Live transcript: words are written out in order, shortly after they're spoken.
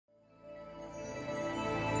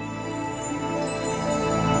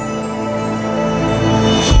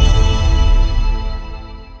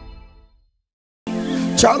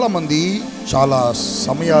చాలామంది చాలా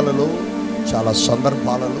సమయాలలో, చాలా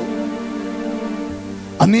సందర్భాలలో,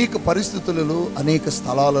 అనేక పరిస్థితులలో, అనేక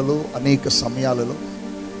స్థలాలలో, అనేక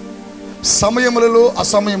సమయములలో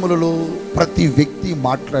అసమయములలో ప్రతి వ్యక్తి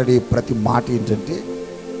మాట్లాడే ప్రతి మాట ఏంటంటే,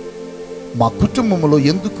 మా కుటుంబంలో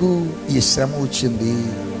ఎందుకు ఈ శ్రమ వచ్చింది,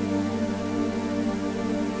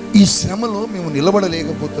 ఈ శ్రమలో మేము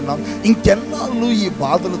నిలబడలేకపోతున్నాం, ఇంకెన్నాళ్ళు ఈ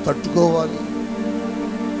బాధలు తట్టుకోవాలి.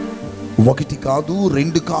 1 కాదు,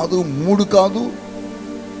 2 కాదు, 3 కాదు,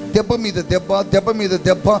 దెబ్బ మీద దెబ్బ, దెబ్బ మీద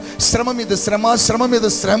దెబ్బ, శ్రమ మీద శ్రమ, శ్రమ మీద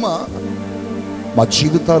శ్రమ మా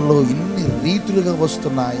జీవితాల్లో ఇన్ని రీతులుగా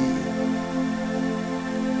వస్తున్నాయి.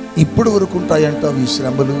 ఇప్పుడు వరకు ఉంటాయంటావు ఈ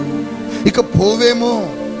శ్రమలు, ఇక పోవేమో,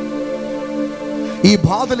 ఈ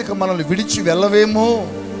బాధలిక మనల్ని విడిచి వెళ్ళవేమో,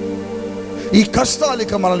 ఈ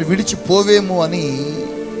కష్టాలిక మనల్ని విడిచిపోవేమో అని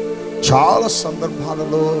చాలా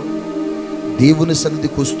సందర్భాలలో దేవుని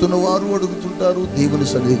సన్నిధికి వస్తున్న వారు అడుగుతుంటారు, దేవుని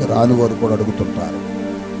సన్నిధికి రాని వారు కూడా అడుగుతుంటారు.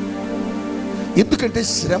 ఎందుకంటే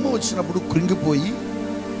శ్రమ వచ్చినప్పుడు కృంగిపోయి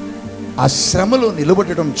ఆ శ్రమలో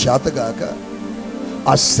నిలబడటం చేతగాక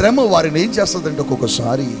ఆ శ్రమ వారిని ఏం చేస్తుందంటే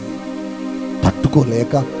ఒక్కొక్కసారి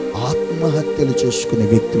తట్టుకోలేక ఆత్మహత్యలు చేసుకునే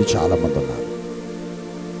వ్యక్తులు చాలామంది ఉన్నారు.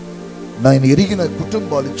 నేను ఎరిగిన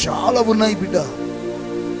కుటుంబాలు చాలా ఉన్నాయి బిడ్డ.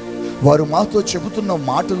 వారు మాతో చెబుతున్న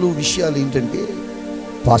మాటలు, విషయాలు ఏంటంటే,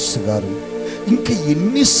 పాస్టర్ గారు ఇంకా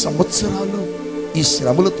ఎన్ని సంవత్సరాలు ఈ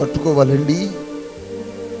శ్రమలు తట్టుకోవాలండి?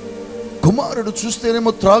 కుమారుడు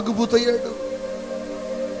చూస్తేనేమో త్రాగుబోతయ్యాడు,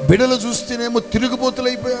 బిడ్డలు చూస్తేనేమో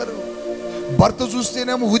తిరుగుబోతులైపోయారు, భర్త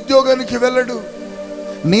చూస్తేనేమో ఉద్యోగానికి వెళ్ళడు,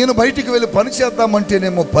 నేను బయటికి వెళ్ళి పని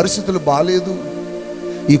చేద్దామంటేనేమో పరిస్థితులు బాలేదు.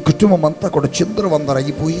 ఈ కుటుంబం అంతా కూడా చిందరవందర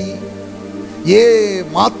అయిపోయి ఏ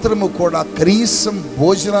మాత్రము కూడా కనీసం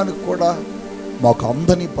భోజనానికి కూడా మాకు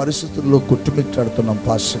అందని పరిస్థితుల్లో కొట్టుమిట్టాడుతున్నాం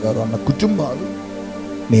పాస్టర్ గారు అన్న కుటుంబాలు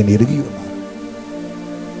నేను ఎరిగి ఉన్నాను.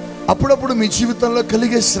 అప్పుడప్పుడు మీ జీవితంలో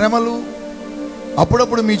కలిగే శ్రమలు,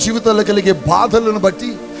 అప్పుడప్పుడు మీ జీవితంలో కలిగే బాధలను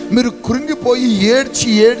బట్టి మీరు కృంగిపోయి ఏడ్చి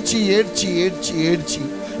ఏడ్చి ఏడ్చి ఏడ్చి ఏడ్చి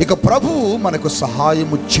ఇక ప్రభువు మనకు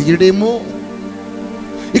సహాయము చేయడేమో,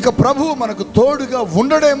 ఇక ప్రభువు మనకు తోడుగా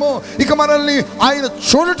ఉండడేమో, ఇక మనల్ని ఆయన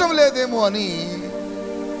చూడటం లేదేమో అని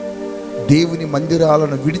దేవుని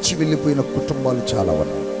మందిరాలను విడిచి వెళ్ళిపోయిన కుటుంబాలు చాలా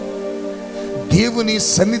ఉన్నాయి. దేవుని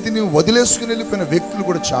సన్నిధిని వదిలేసుకుని వెళ్ళిపోయిన వ్యక్తులు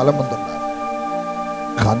కూడా చాలామంది ఉన్నారు.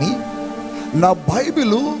 కానీ నా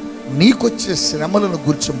బైబిలు నీకొచ్చే శ్రమలను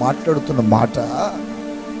గురించి మాట్లాడుతున్న మాట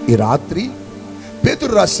ఈ రాత్రి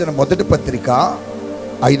పేతురు రాసిన మొదటి పత్రిక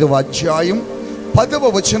 5వ అధ్యాయం 10వ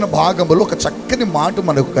వచన భాగంలో ఒక చక్కని మాట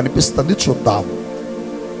మనకు కనిపిస్తుంది, చూద్దాం.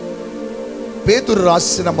 పేతురు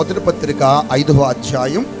రాసిన మొదటి పత్రిక 5వ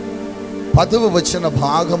అధ్యాయం 10వ వచన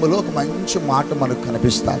భాగంలో ఒక మంచి మాట మనకు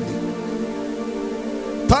కనిపిస్తుంది.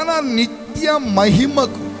 తన నిత్య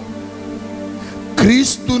మహిమకు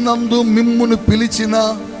క్రీస్తునందు మిమ్మును పిలిచిన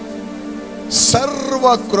సర్వ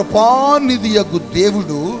కృపానిధియగు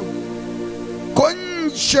దేవుడు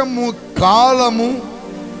కొంచెము కాలము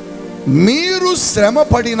మీరు శ్రమ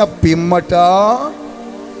పడిన పిమ్మట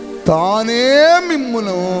తానే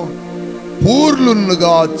మిమ్మును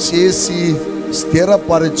పూర్ణులుగా చేసి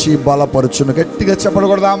స్థిరపరిచి బలపరచును. గట్టిగా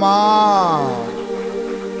చెప్పకూడదామా?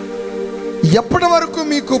 ఎప్పటి వరకు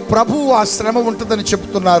మీకు ప్రభువు ఆ శ్రమ ఉంటుందని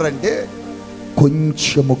చెప్తున్నారంటే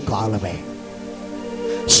కొంచెము కాలమే.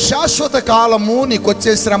 శాశ్వత కాలము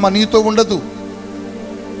నీకొచ్చే శ్రమ నీతో ఉండదు.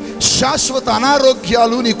 శాశ్వత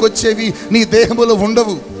అనారోగ్యాలు నీకొచ్చేవి నీ దేహములో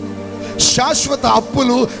ఉండవు. శాశ్వత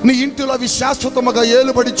అప్పులు నీ ఇంటిలో అవి శాశ్వతముగా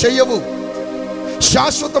ఏలుబడి చేయవు.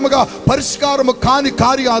 శాశ్వతముగా పరిష్కారము కాని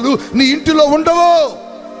కార్యాలు నీ ఇంటిలో ఉండవు.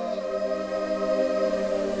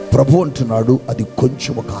 ప్రభు అంటున్నాడు అది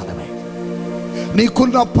కొంచెము కాలమే.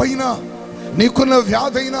 నీకున్న పైన, నీకున్న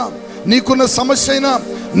వ్యాధైనా, నీకున్న సమస్య అయినా,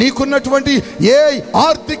 నీకున్నటువంటి ఏ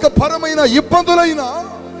ఆర్థిక పరమైన ఇబ్బందులైనా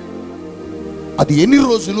అది ఎన్ని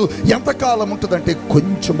రోజులు, ఎంతకాలం ఉంటుందంటే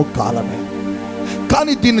కొంచెము కాలమే.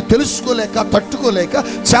 కానీ దీన్ని తెలుసుకోలేక, తట్టుకోలేక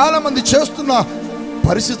చాలామంది చేస్తున్న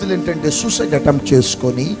పరిస్థితులు ఏంటంటే సూసైడ్ అటెంప్ట్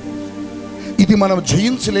చేసుకొని ఇది మనం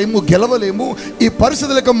జయించలేము, గెలవలేము, ఈ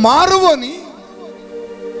పరిస్థితులకు మారవు అని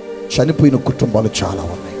చనిపోయిన కుటుంబాలు చాలా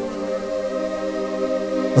ఉన్నాయి.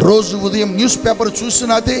 రోజు ఉదయం న్యూస్ పేపర్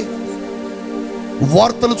చూస్తున్నదే,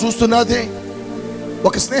 వార్తలు చూస్తున్నదే,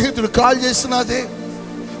 ఒక స్నేహితుడు కాల్ చేస్తున్నదే,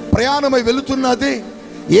 ప్రయాణమై వెళుతున్నదే,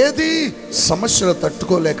 ఏది సమస్యలు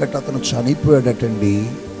తట్టుకోలేకట అతను చనిపోయాడటండి.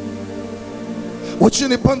 వచ్చిన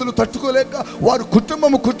ఇబ్బందులు తట్టుకోలేక వారు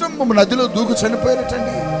కుటుంబం నదిలో దూకు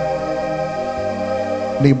చనిపోయారటండి.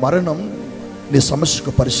 నీ మరణం నీ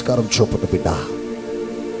సమస్యకు పరిష్కారం చూపదు బిడ్డ.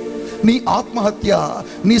 నీ ఆత్మహత్య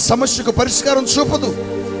నీ సమస్యకు పరిష్కారం చూపదు.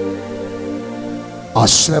 ఆ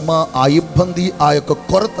శ్రమ, ఆ ఇబ్బంది, ఆ యొక్క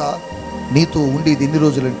కొరత నీతో ఉండేది ఎన్ని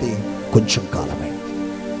రోజులంటే కొంచెం కాలమే.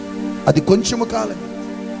 అది కొంచెము కాలమే.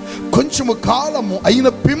 కొంచెము కాలము అయిన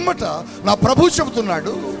పిమ్మట నా ప్రభు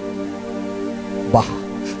చెబుతున్నాడు, బా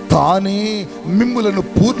తానే మిమ్ములను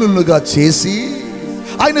పూర్ణులుగా చేసి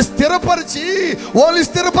ఆయన స్థిరపరిచి, వాళ్ళు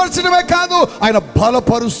స్థిరపరచడమే కాదు, ఆయన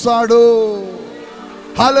బలపరుస్తాడు.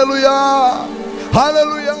 హల్లెలూయా,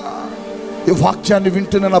 హల్లెలూయా. ఈ వాక్యాన్ని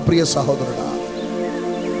వింటున్న నా ప్రియ సహోదరుడా,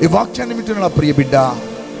 ఈ వాక్యాన్ని వింటున్న నా ప్రియ బిడ్డ,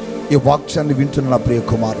 ఈ వాక్యాన్ని వింటున్న నా ప్రియ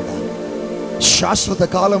కుమారుడా, శాశ్వత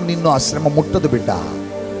కాలం నిన్ను ఆ శ్రమ ముట్టదు బిడ్డ.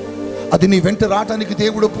 అది నీ వెంట రావటానికి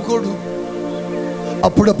దేవుడు ఒప్పుకోడు.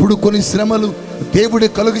 అప్పుడప్పుడు కొన్ని శ్రమలు దేవుడు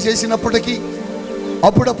కలుగు చేసినప్పటికీ,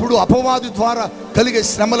 అప్పుడప్పుడు అపవాది ద్వారా కలిగే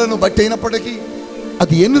శ్రమలను బట్టి అయినప్పటికీ,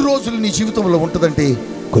 అది ఎన్ని రోజులు నీ జీవితంలో ఉంటుందంటే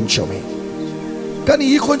కొంచెమే. కానీ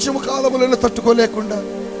ఈ కొంచెము కాలములను తట్టుకోలేకుండా,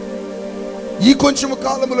 ఈ కొంచెము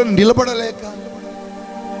కాలములను నిలబడలేక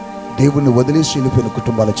దేవుణ్ణి వదిలేసి వెళ్ళిపోయిన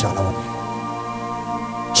కుటుంబాలు చాలా ఉన్నాయి.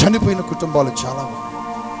 చనిపోయిన కుటుంబాలు చాలా ఉన్నాయి.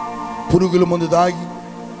 పురుగుల మందు దాగి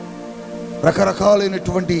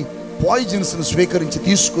రకరకాలైనటువంటి పాయిజన్స్ను స్వీకరించి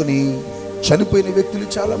తీసుకొని చనిపోయిన వ్యక్తులు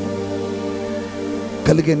చాలా మంది.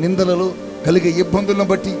 కలిగే నిందలలో, కలిగే ఇబ్బందులను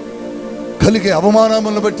బట్టి, కలిగే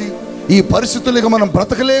అవమానములను బట్టి ఈ పరిస్థితులుగా మనం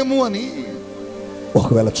బ్రతకలేము అని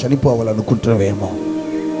ఒకవేళ చనిపోవాలనుకుంటున్నావేమో.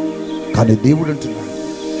 కానీ దేవుడు అంటున్నాడు,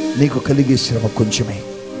 నీకు కలిగే శ్రమ కొంచెమే,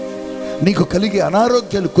 నీకు కలిగే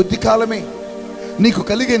అనారోగ్యాలు కొద్ది కాలమే, నీకు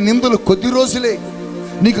కలిగే నిందలు కొద్ది రోజులే,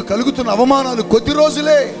 నీకు కలుగుతున్న అవమానాలు కొద్ది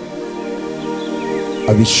రోజులే.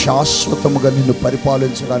 అవి శాశ్వతముగా నిన్ను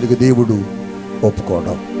పరిపాలించడానికి దేవుడు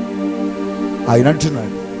ఒప్పుకోవడం. ఆయన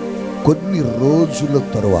అంటున్నాడు, కొన్ని రోజుల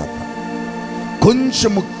తరువాత,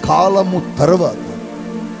 కొంచెము కాలము తరువాత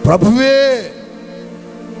ప్రభువే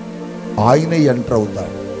ఆయనే ఎంటర్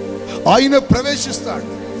అవుతాడు, ఆయన ప్రవేశిస్తాడు.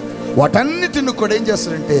 వాటన్నిటిని కూడా ఏం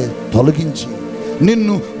చేస్తాడంటే తొలగించి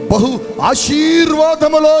నిన్ను బహు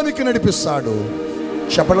ఆశీర్వాదములోనికి నడిపిస్తాడు.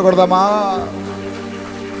 చెప్పలు కొడదామా?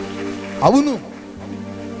 అవును,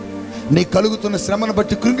 నీ కలుగుతున్న శ్రమను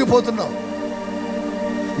బట్టి కృంగిపోతున్నావు,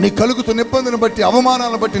 నీ కలుగుతున్న ఇబ్బందిని బట్టి,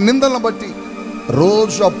 అవమానాలను బట్టి, నిందలను బట్టి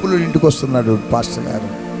రోజు అప్పులు ఇంటికి వస్తున్నాడు పాస్టర్ గారు.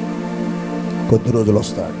 కొద్ది రోజులు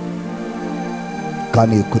వస్తాడు,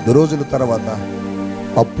 కానీ కొద్ది రోజుల తర్వాత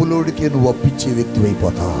అప్పులోడికే నువ్వు అప్పించే వ్యక్తి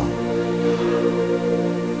అయిపోతావు.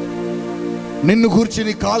 నిన్ను కూర్చి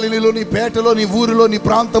నీ కాలనీలో, నీ పేటలో, నీ ఊరిలో, నీ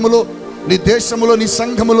ప్రాంతంలో, నీ దేశంలో, నీ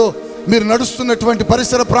సంఘములో, మీరు నడుస్తున్నటువంటి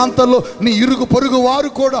పరిసర ప్రాంతాల్లో నీ ఇరుగు పొరుగు వారు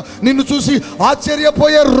కూడా నిన్ను చూసి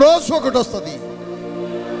ఆశ్చర్యపోయే రోజు ఒకటి వస్తుంది.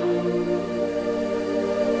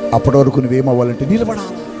 అప్పటి వరకు నువ్వేమవ్వాలంటే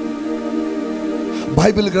నిలబడాలి.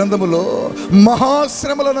 బైబిల్ గ్రంథములో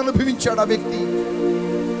మహాశ్రమలను అనుభవించాడు ఆ వ్యక్తి.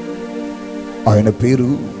 ఆయన పేరు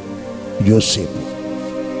యోసేపు.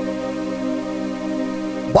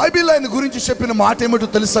 బైబిల్ ఆయన గురించి చెప్పిన మాట ఏమిటో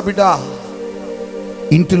తెలుసా బిడ్డ?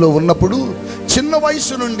 ఇంటిలో ఉన్నప్పుడు చిన్న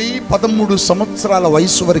వయసు నుండి 13 సంవత్సరాల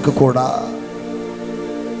వయసు వరకు కూడా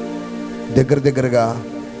దగ్గరగా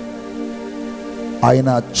ఆయన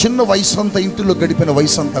చిన్న వయసు అంతా, ఇంటిలో గడిపిన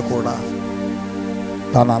వయసు అంతా కూడా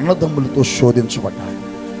తన అన్నదమ్ములతో శోధించబడ్డాడు.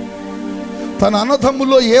 తన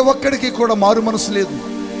అన్నదమ్ముల్లో ఏ ఒక్కడికి కూడా మారు మనసు లేదు,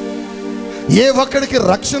 ఏ ఒక్కడికి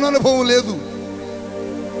రక్షణ అనుభవం లేదు.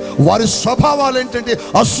 వారి స్వభావాలు ఏంటంటే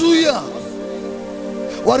అసూయ,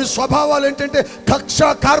 వారి స్వభావాలు ఏంటంటే కక్ష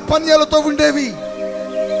కార్పణ్యాలతో ఉండేవి.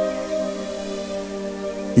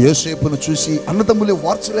 యోసేపును చూసి అన్నదమ్ములే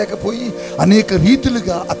వార్చలేకపోయి అనేక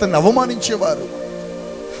రీతులుగా అతన్ని అవమానించేవారు.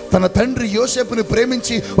 తన తండ్రి యోసేపుని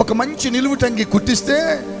ప్రేమించి ఒక మంచి నిలువుటంగి కుట్టిస్తే,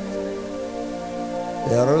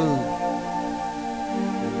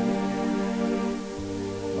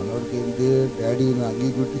 మనోడికి ఏంటి డాడీ నా అంగీ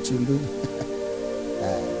కుట్టించిండు,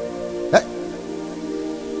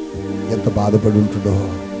 ఎంత బాధపడి ఉంటుందో.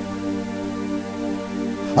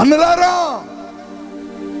 అన్నలారా,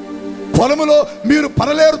 పొలములో మీరు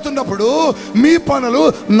పనలేరుతున్నప్పుడు మీ పనులు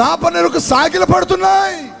నా పనులకు సాగిల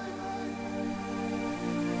పడుతున్నాయి.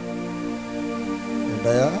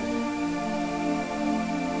 ఏంటయ్యా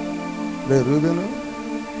రే రూబేను,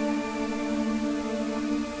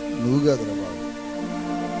 నువ్వు కాదురా బాబు,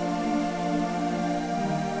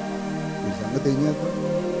 ఈ సంగతి ఏం చేద్దాం?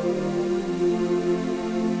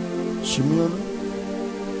 షిమ్యోను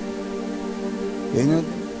ఏం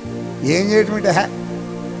చేద్దాం? ఏం చేయటం అంటే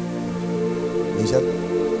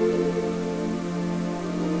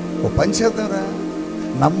ఓ పని చేద్దాంరా,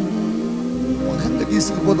 నమ్మకంగా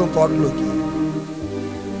తీసుకుపోతాం తోటలోకి.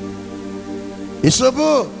 యేసోబు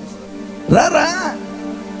రా,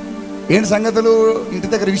 ఏంటి సంగతులు, ఇంటి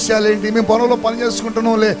దగ్గర విషయాలు ఏంటి, మేము పొలంలో పని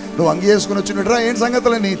చేసుకుంటున్నాంలే, నువ్వు అంగి చేసుకుని వచ్చినట్టు రా, ఏంటి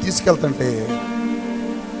సంగతులని తీసుకెళ్తుంటే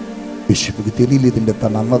యోసేపుకి తెలియలేదండి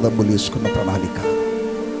తన అన్నదమ్ములు వేసుకున్న ప్రణాళిక.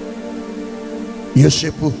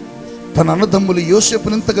 యోసేపు తన అన్నదమ్ములు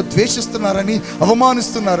యోసేపుని ఇంతగా ద్వేషిస్తున్నారని,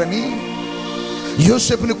 అవమానిస్తున్నారని,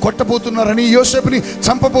 యోసేపుని కొట్టబోతున్నారని, యోసేపుని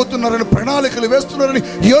చంపబోతున్నారని ప్రణాళికలు వేస్తున్నారని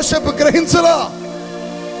యోసేపు గ్రహించలా.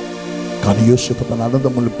 కానీ యోసేపు తన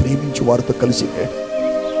అన్నదమ్ములు ప్రేమించి వారితో కలిసి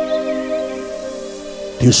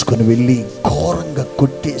తీసుకొని వెళ్ళి ఘోరంగా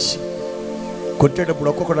కొట్టేసి, కొట్టేటప్పుడు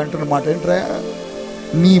ఒక్కొక్కడు అంటున్న మాట ఏంట్రా,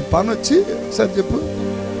 నీ పని వచ్చి సరే చెప్పు,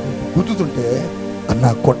 గుర్తుంటే అన్నా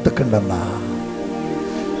కొట్టకండి అన్నా,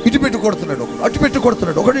 ఇటు పెట్టి కొడుతున్నాడు ఒకడు, అటు పెట్టి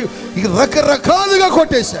కొడుతున్నాడు ఒకటి, ఇక రకరకాలుగా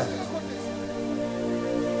కొట్టేశా.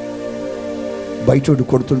 బయటోడు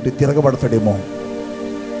కొడుతుంటే తిరగబడతాడేమో,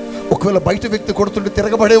 ఒకవేళ బయట వ్యక్తి కొడుతుంటే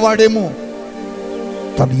తిరగబడేవాడేమో.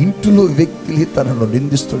 తన ఇంటిలో వ్యక్తులు తనను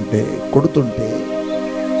నిందిస్తుంటే, కొడుతుంటే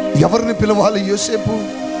ఎవరిని పిలవాలి యోసేపు?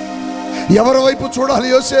 ఎవరి వైపు చూడాలి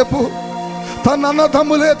యోసేపు? తన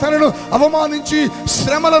అన్నదమ్ములే తనను అవమానించి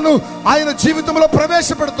శ్రమలను ఆయన జీవితంలో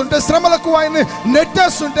ప్రవేశపెడుతుంటే, శ్రమలకు ఆయన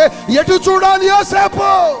నెట్టేస్తుంటే ఎటు చూడాలి యోసేపు?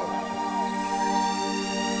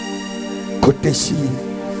 కొట్టేసి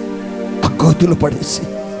గోతులు పడేసి,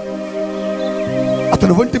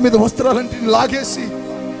 అతని ఒంటి మీద వస్త్రాలంటే లాగేసి,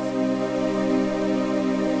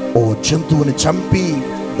 ఓ జంతువుని చంపి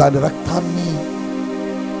దాని రక్తాన్ని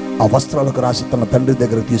ఆ వస్త్రాలకు రాసి తన తండ్రి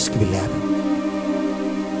దగ్గర తీసుకువెళ్ళారు.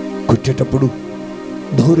 కొట్టేటప్పుడు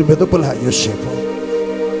దూరి మెదపుల యోసేపు,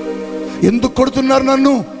 ఎందుకు కొడుతున్నారు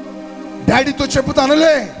నన్ను, డాడీతో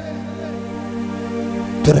చెబుతానులే.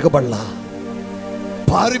 తిరగబడలా,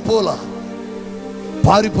 పారిపోలా.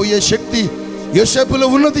 పారిపోయే శక్తి యోసేపులో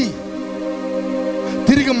ఉన్నది,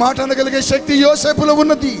 తిరిగి మాట అనగలిగే శక్తి యోసేపులో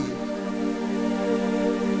ఉన్నది.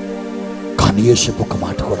 కానీ యోసేపు ఒక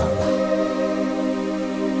మాట కూడా అన్నా.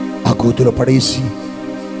 ఆ గోతులో పడేసి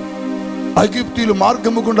ఐగుప్తీయులు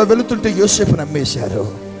మార్గము గుండా వెళుతుంటే యోసేపును నమ్మేశారు.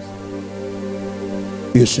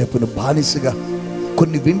 యోసేపును బానిసగా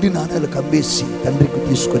కొన్ని వెండి నాణాలు కమ్మేసి తండ్రికి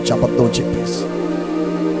తీసుకొచ్చి అబద్ధం చెప్పేసి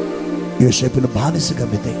యోసేపును బానిసగా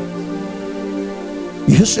అమ్మితే,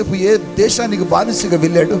 యోసేపు ఏ దేశానికి బానిసగా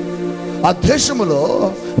వెళ్ళాడు, ఆ దేశములో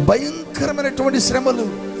భయంకరమైనటువంటి శ్రమలు,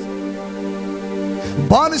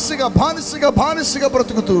 బానిసగా బానిసగా బానిసగా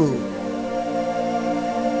బ్రతుకుతూ,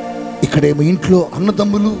 ఇక్కడేమో ఇంట్లో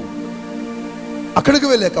అన్నదమ్ములు, అక్కడికి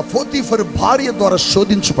వెళ్ళాక పోతీఫరు భార్య ద్వారా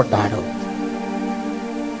శోధించబడ్డాడు.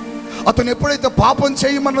 అతను ఎప్పుడైతే పాపం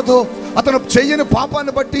చేయమన్నదో, అతను చెయ్యని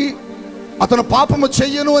పాపాన్ని బట్టి అతను పాపము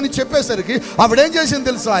చెయ్యను అని చెప్పేసరికి ఆవిడేం చేసింది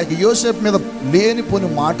తెలుసా, యోసేపు మీద లేనిపోని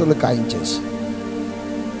మాటలు కాయించేసి,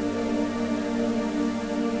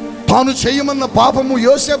 తాను చెయ్యమన్న పాపము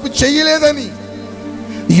యోసేపు చెయ్యలేదని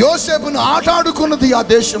యోసేపును ఆటాడుకున్నది ఆ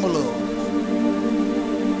దేశంలో.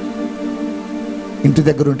 ఇంటి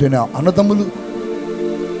దగ్గర ఉంటేనే అన్నదమ్ములు,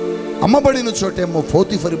 అమ్మబడిన చోటేమో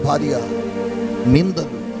పోతీఫరు భార్య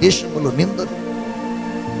నిందలు, దేశంలో నిందలు.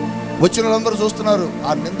 వచ్చిన వాళ్ళందరూ చూస్తున్నారు,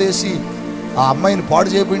 ఆ నిందేసి ఆ అమ్మాయిని పాడు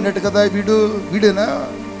చేయబడినట్టు కదా, వీడేనా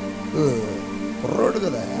కుర్రోడు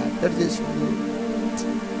కదా, అంటడి చేసిండు.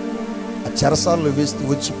 ఆ చెరసాల్లో వేస్తూ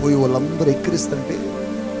వచ్చిపోయి వాళ్ళందరూ ఎక్కిరిస్తుంటే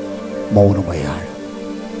మౌనమయ్యాడు.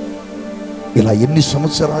 ఇలా ఎన్ని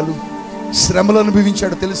సంవత్సరాలు శ్రమలు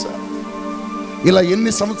అనుభవించాడో తెలుసా? ఇలా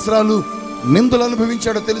ఎన్ని సంవత్సరాలు నిందలు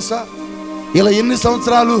అనుభవించాడో తెలుసా? ఇలా ఎన్ని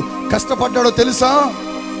సంవత్సరాలు కష్టపడ్డాడో తెలుసా?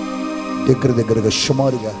 దగ్గరగా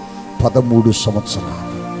సుమారుగా 13 సంవత్సరాలు.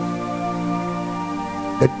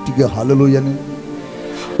 గట్టిగా హల్లెలూయా.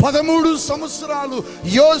 13 సంవత్సరాలు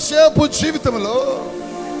యోసేపు జీవితంలో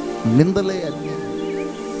నిందలే అన్ని.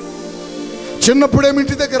 చిన్నప్పుడేమి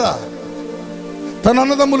ఇంటి దగ్గర, తన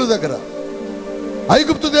అన్నదమ్ముల దగ్గర,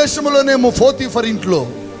 ఐగుప్తు దేశంలోనేమో పోతీఫర్ ఇంట్లో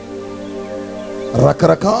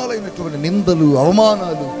రకరకాలైనటువంటి నిందలు,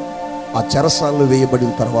 అవమానాలు ఆ చెరసాల్లో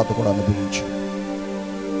వేయబడిన తర్వాత కూడా అనుభవించాడు.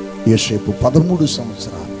 యోసేపు 13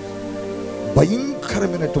 సంవత్సరాలు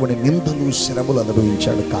భయంకరమైనటువంటి నిందలు, శ్రమలు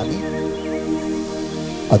అనుభవించాడు. కానీ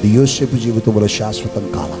అది యోసేపు జీవితంలో శాశ్వతం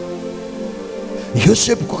కాల.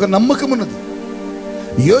 యోసేపుకు ఒక నమ్మకం ఉన్నది,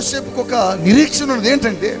 యోసేపుకు ఒక నిరీక్షణ ఉన్నది.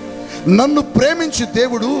 ఏంటంటే, నన్ను ప్రేమించి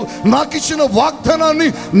దేవుడు నాకు ఇచ్చిన వాగ్దానాన్ని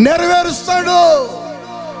నెరవేరుస్తాడు.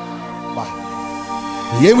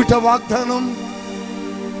 ఏమిటా వాగ్దానం?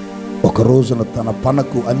 ఒక రోజున తన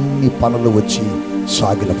పనకు అన్ని పనులు వచ్చి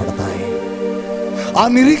సాగిలపడతాయి. ఆ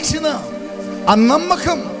నిరీక్షణ, ఆ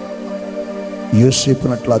నమ్మకం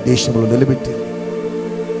యోసేపునట్ల ఆ దేశంలో నిలబెట్టింది.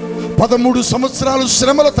 13 సంవత్సరాలు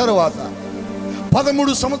శ్రమల తర్వాత,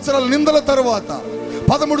 13 సంవత్సరాల నిందల తర్వాత,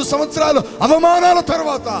 13 సంవత్సరాలు అవమానాల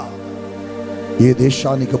తర్వాత ఏ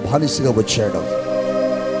దేశానికి బానిసగా వచ్చాడో,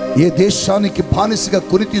 ఏ దేశానికి బానిసగా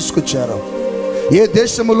కొని తీసుకొచ్చారో, ఏ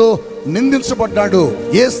దేశములో నిందించబడ్డాడు,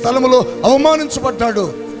 ఏ స్థలములో అవమానించబడ్డాడు,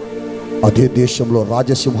 అదే దేశంలో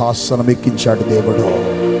రాజసింహాసనం ఎక్కించాడు దేవుడు.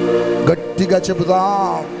 గట్టిగా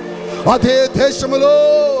చెబుదాం, అదే దేశంలో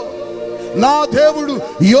నా దేవుడు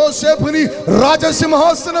యోసేపుని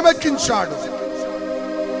రాజసింహాసనం ఎక్కించాడు.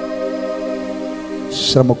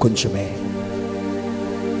 శ్రమ కొంచెమే.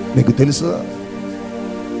 మీకు తెలుసా,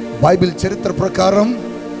 బైబిల్ చరిత్ర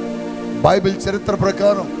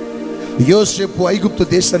ప్రకారం యోసేపు ఐగుప్తు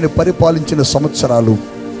దేశాన్ని పరిపాలించిన సంవత్సరాలు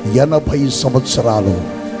 80 సంవత్సరాలు.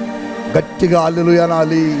 గట్టిగా హల్లెలూయా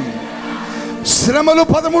అనాలి. శ్రమలు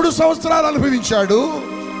 13 సంవత్సరాలు అనుభవించాడు,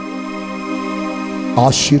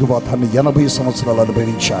 ఆశీర్వాదాన్ని 80 సంవత్సరాలు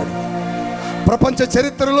అనుభవించాడు. ప్రపంచ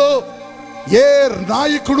చరిత్రలో ఏ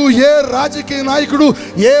నాయకుడు, ఏ రాజకీయ నాయకుడు,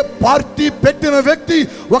 ఏ పార్టీ పెట్టిన వ్యక్తి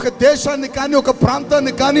ఒక దేశాన్ని కానీ, ఒక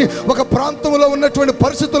ప్రాంతాన్ని కానీ, ఒక ప్రాంతంలో ఉన్నటువంటి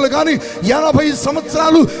పరిస్థితులు కానీ 80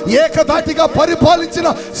 సంవత్సరాలు ఏకధాటిగా పరిపాలించిన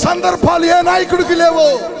సందర్భాలు ఏ నాయకుడికి లేవు.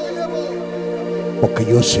 ఒక్క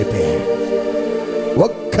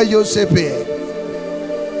యోసేపే.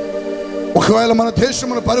 ఒకవేళ మన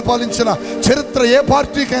దేశమును పరిపాలించిన చరిత్ర ఏ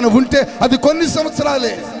పార్టీకైనా ఉంటే అది కొన్ని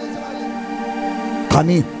సంవత్సరాలే.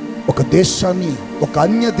 కానీ ఒక దేశాన్ని, ఒక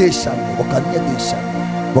అన్య దేశాన్ని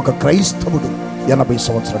ఒక క్రైస్తవుడు 80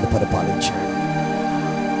 సంవత్సరాలు పరిపాలించాడు.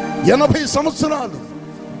 80 సంవత్సరాలు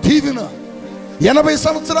దీవెన, 80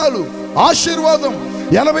 సంవత్సరాలు ఆశీర్వాదం,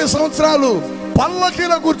 80 సంవత్సరాలు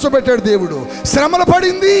పల్లకీలో కూర్చోబెట్టాడు దేవుడు. శ్రమలు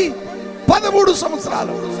పడింది 13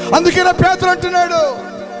 సంవత్సరాలు. అందుకే పేతురు అంటున్నాడు,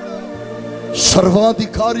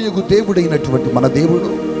 సర్వాధికారియగు దేవుడైనటువంటి మన దేవుడు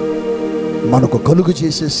మనకు కలుగు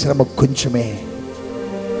చేసే శ్రమ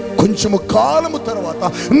కొంచెము కాలము తర్వాత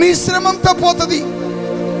నీ శ్రమంతా పోతుంది.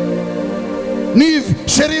 నీ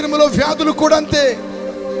శరీరంలో వ్యాధులు కూడా అంతే.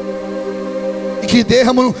 ఈ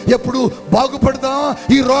దేహము ఎప్పుడు బాగుపడదా,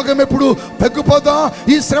 ఈ రోగం ఎప్పుడు తగ్గిపోదా,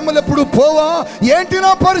 ఈ శ్రమలు ఎప్పుడు పోవా, ఏంటి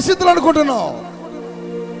నా పరిస్థితులు అనుకుంటున్నావు.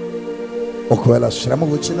 ఒకవేళ శ్రమ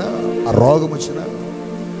వచ్చినా, ఆ రోగం వచ్చినా,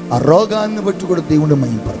 ఆ రోగాన్ని బట్టి కూడా దేవుని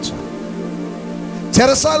మహిమపరచాలి.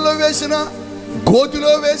 చెరసాల్లో వేసిన,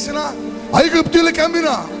 గోతిలో వేసిన, ఐగుప్తీయులకు అమ్మిన,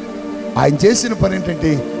 ఆయన చేసిన పని ఏంటంటే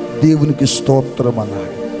దేవునికి స్తోత్రం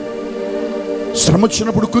అన్నాడు. శ్రమ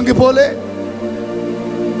వచ్చినప్పుడు కృంగిపోలే,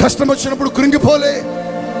 కష్టం వచ్చినప్పుడు కృంగిపోలే,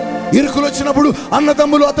 ఇరుకులు వచ్చినప్పుడు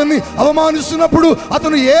అన్నదమ్ములు అతన్ని అవమానిస్తున్నప్పుడు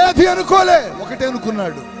అతను ఏది అనుకోలే, ఒకటే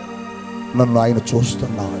అనుకున్నాడు, నన్ను ఆయన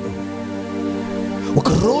చూస్తున్నాడు. ఒక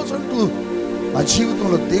రోజంటూ నా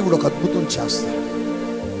జీవితంలో దేవుడు ఒక అద్భుతం చేస్తాడు.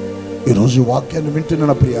 ఈరోజు వాక్యాన్ని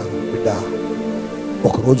వింటున్న ప్రియ బిడ్డ,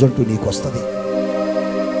 ఒక రోజంటూ నీకు వస్తుంది.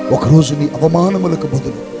 ఒకరోజు నీ అవమానములకు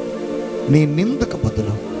బదులు, నీ నిందకు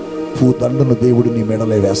బదులు భూదండను దేవుడు నీ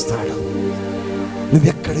మెడలో వేస్తాడు. నువ్వు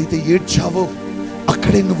ఎక్కడైతే ఏడ్చావో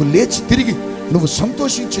అక్కడే నువ్వు లేచి తిరిగి నువ్వు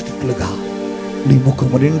సంతోషించేటట్లుగా నీ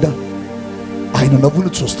ముఖము నిండా ఆయన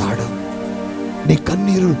నవ్వును చూస్తాడు. నీ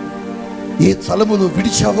కన్నీరు ఏ స్థలములో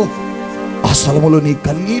విడిచావో ఆ స్థలములో నీ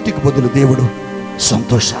కన్నీటికి బదులు దేవుడు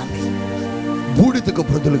సంతోషాన్ని, బూడిదకు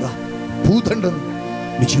బదులుగా భూదండను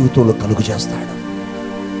నీ జీవితంలో కలుగు చేస్తాడు.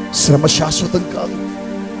 శ్రమ శాశ్వతం కాదు,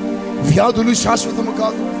 వ్యాధులు శాశ్వతము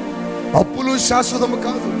కాదు, అప్పులు శాశ్వతము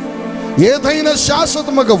కాదు. ఏదైనా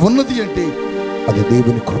శాశ్వతముగా ఉన్నది అంటే అది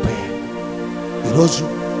దేవుని కృపే. ఈరోజు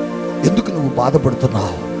ఎందుకు నువ్వు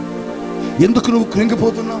బాధపడుతున్నావు? ఎందుకు నువ్వు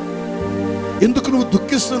కృంగిపోతున్నావు? ఎందుకు నువ్వు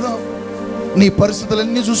దుఃఖిస్తున్నావు? నీ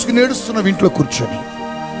పరిస్థితులన్నీ చూసుకుని ఏడుస్తున్నావు. ఇంట్లో కూర్చొని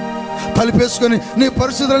తలుపేసుకొని నీ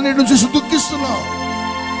పరిస్థితులన్నిటిని చూసి దుఃఖిస్తున్నావు.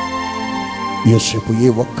 యోసేపు ఏ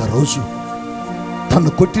ఒక్క రోజు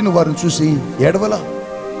తను కొట్టిన వారిని చూసి ఏడవలా,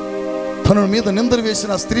 తన మీద నిందలు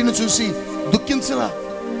వేసిన స్త్రీని చూసి దుఃఖించలా.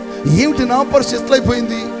 ఏమిటి నా పరిస్థితి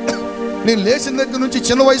ఎట్లయిపోయింది? నేను లేచిన దగ్గర నుంచి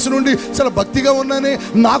చిన్న వయసు నుండి చాలా భక్తిగా ఉన్నానే,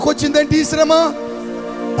 నాకు వచ్చిందేంటి ఈ శ్రమ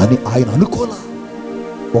అని ఆయన అనుకోలా.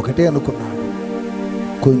 ఒకటే అనుకున్నాడు,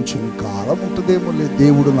 కొంచెం కాలం ఉంటుందేమో,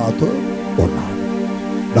 దేవుడు నాతో ఉన్నాడు,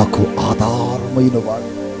 నాకు ఆధారమైన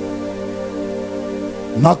వాడు,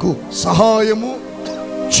 నాకు సహాయము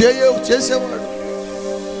చేసేవాడు,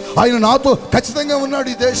 ఆయన నాతో ఖచ్చితంగా ఉన్నాడు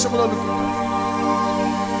ఈ దేశంలో.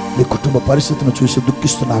 నీ కుటుంబ పరిస్థితులను చూసి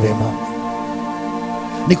దుఃఖిస్తున్నావేమో,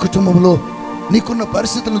 నీ కుటుంబంలో నీకున్న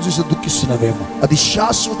పరిస్థితులను చూసి దుఃఖిస్తున్నావేమో, అది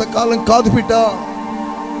శాశ్వత కాలం కాదు బిడ్డ.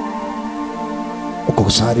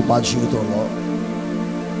 ఒక్కొక్కసారి మా జీవితంలో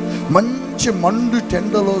మంచి మండు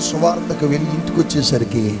టెండలో సువార్తకు వెళ్ళి ఇంటికి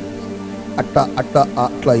వచ్చేసరికి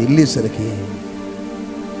అట్లా వెళ్ళేసరికి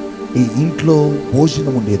ఈ ఇంట్లో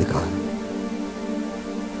భోజనం ఉండేది కాదు.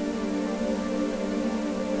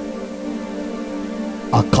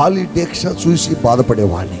 ఆ ఖాళీ డేక్ష చూసి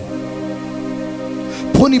బాధపడేవాడిని.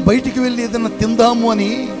 పోనీ బయటికి వెళ్ళి ఏదైనా తిందాము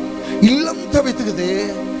అని ఇల్లంతా వెతికితే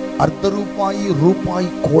రూపాయి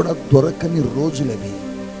కూడా దొరకని రోజులవి.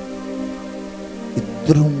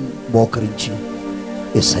 ఇద్దరం మోకరించి,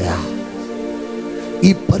 యేసయ్యా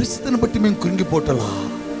ఈ పరిస్థితిని బట్టి మేము కృంగిపోటలా,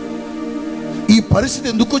 ఈ పరిస్థితి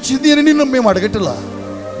ఎందుకు వచ్చింది అని నిన్ను మేము అడగటలా,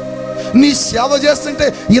 నీ సేవ చేస్తుంటే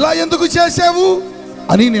ఇలా ఎందుకు చేసావు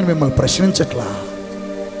అని నేను మిమ్మల్ని ప్రశ్నించట్లా.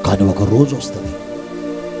 కానీ ఒక రోజు వస్తుంది,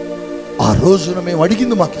 ఆ రోజున మేము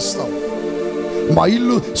అడిగింది మాకు ఇస్తాం, మా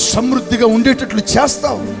ఇల్లు సమృద్ధిగా ఉండేటట్లు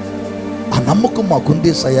చేస్తాం, ఆ నమ్మకం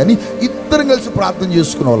మాకుందే సయ్యా అని ఇద్దరం కలిసి ప్రార్థన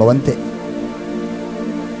చేసుకునే వాళ్ళం అంతే.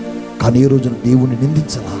 కానీ ఈ రోజున దేవుణ్ణి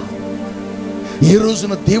నిందించలా, ఏ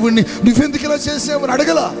రోజున దేవుణ్ణి నువ్వెందుకు ఇలా చేసావని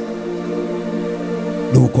అడగలా.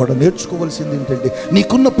 నువ్వు కూడా నేర్చుకోవాల్సింది ఏంటంటే,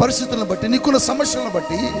 నీకున్న పరిస్థితులను బట్టి, నీకున్న సమస్యలను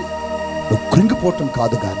బట్టి నువ్వు కృంగిపోవటం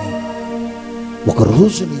కాదు, కానీ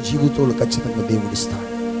ఒకరోజు నీ జీవితంలో ఖచ్చితంగా దేవుడిస్తాడు.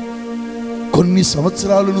 కొన్ని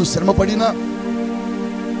సంవత్సరాలు నువ్వు శ్రమపడినా,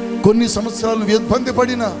 కొన్ని సంవత్సరాలు నువ్వు ఇబ్బంది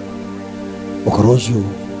పడినా, ఒకరోజు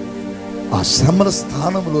ఆ శ్రమల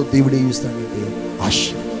స్థానంలో దేవుడు ఏమి ఇస్తాడంటే ఆశ.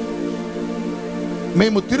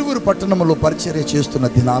 మేము తిరువురు పట్టణంలో పరిచర్య చేస్తున్న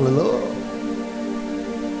దినాలలో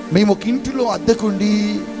మేము ఒక ఇంటిలో అద్దెకుండి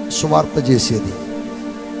సువార్త చేసేది.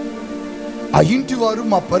 ఆ ఇంటి వారు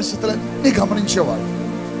మా పరిస్థితులన్నీ గమనించేవారు.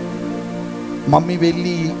 మమ్మీ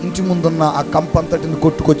వెళ్ళి ఇంటి ముందున్న ఆ కంపంతటిని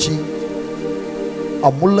కొట్టుకొచ్చి, ఆ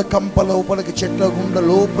ముళ్ళ కంప లోపలికి, చెట్ల గుండా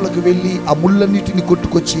లోపలికి వెళ్ళి ఆ ముళ్ళన్నిటిని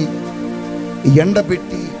కొట్టుకొచ్చి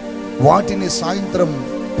ఎండబెట్టి వాటిని సాయంత్రం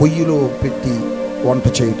పొయ్యిలో పెట్టి వంట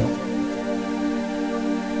చేయటం.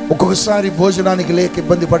 ఒక్కొక్కసారి భోజనానికి లేక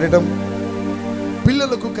ఇబ్బంది పడటం,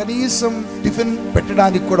 పిల్లలకు కనీసం టిఫిన్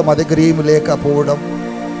పెట్టడానికి కూడా మా దగ్గర ఏమి లేకపోవడం,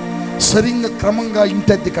 సరిగ్గా క్రమంగా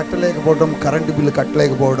ఇంటద్దె కట్టలేకపోవడం, కరెంటు బిల్లు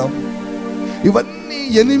కట్టలేకపోవడం, ఇవన్నీ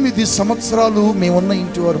 8 సంవత్సరాలు మేమున్న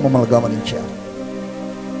ఇంటి వారు మమ్మల్ని గమనించారు.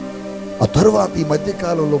 ఆ తరువాత ఈ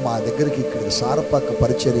మధ్యకాలంలో మా దగ్గరికి ఇక్కడికి సారపాక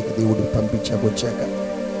పరిచర్యకి దేవుడు వచ్చాక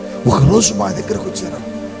ఒకరోజు మా దగ్గరకు వచ్చారు.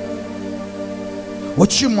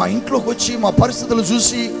 వచ్చి మా ఇంట్లోకి వచ్చి మా పరిస్థితులు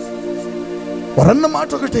చూసి వారన్న మాట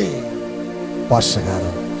ఒకటే, పాస్టర్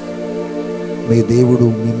గారు, మీ దేవుడు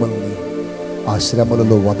మిమ్మల్ని ఆ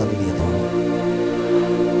శ్రమలలో వదలలేదు,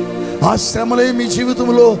 ఆ శ్రమలే మీ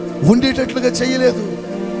జీవితంలో ఉండేటట్లుగా చేయలేదు.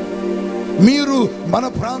 మీరు మన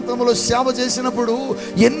ప్రాంతంలో సేవ చేసినప్పుడు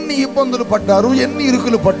ఎన్ని ఇబ్బందులు పడ్డారు, ఎన్ని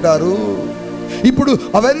ఇరుకులు పడ్డారు, ఇప్పుడు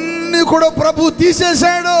అవన్నీ కూడా ప్రభు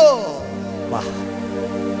తీసేశాడు.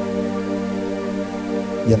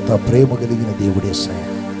 ఎంత ప్రేమ కలిగిన దేవుడే యేసయ్య.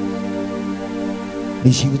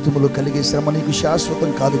 నీ జీవితంలో కలిగే శ్రమ నీకు శాశ్వతం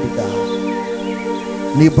కాదు బిడ్డ.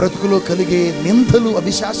 నీ బ్రతుకులో కలిగే నిందలు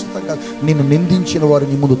అవి శాశ్వతం కాదు. నిన్ను నిందించిన వారు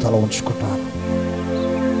నీ ముందు తల ఉంచుకుంటారు.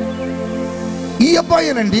 ఈ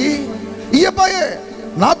అబ్బాయేనండి, ఈ అబ్బాయే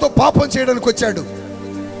నాతో పాపం చేయడానికి వచ్చాడు,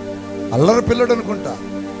 అల్లరి పిల్లడు అనుకుంటా,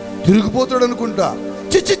 తిరిగిపోతాడు అనుకుంటా,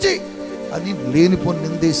 చిచ్చిచ్చి అని లేనిపోని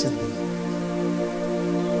నిందేసింది.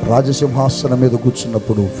 రాజసింహాసనం మీద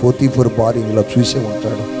కూర్చున్నప్పుడు పోతీఫరు భార్య ఇలా చూసే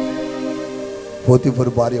ఉంటాడు.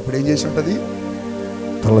 పోతీఫరు భార్య అప్పుడు ఏం చేసి ఉంటుంది?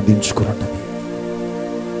 తల దించుకుని ఉంటుంది.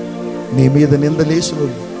 నీ మీద నిందలేసిన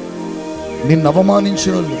వాళ్ళు, నిన్ను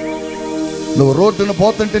అవమానించిన వాళ్ళు, నువ్వు రోడ్డున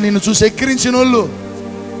పోతుంటే నిన్ను చూసి ఎక్కిరించిన వాళ్ళు,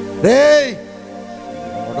 రే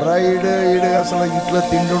అసలు ఇంట్లో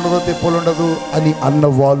తిండి ఉండదు, తిప్పలు ఉండదు అని అన్న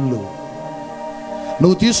వాళ్ళు,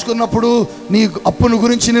 నువ్వు తీసుకున్నప్పుడు నీ అప్పును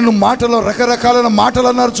గురించి నిన్ను మాటలో రకరకాలైన మాటలు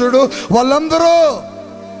అన్నారు చూడు, వాళ్ళందరూ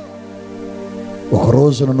ఒక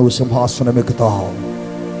రోజున నువ్వు సింహాసనం ఎక్కుతావు.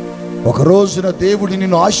 ఒక రోజున దేవుడు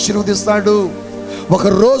నిన్ను ఆశీర్వదిస్తాడు. ఒక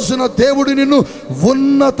రోజున దేవుడు నిన్ను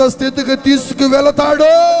ఉన్నత స్థితికి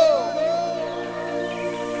తీసుకువెళతాడు.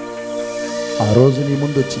 ఆ రోజు నీ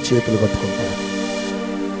ముందు వచ్చి చేతులు కట్టుకుంటాడు.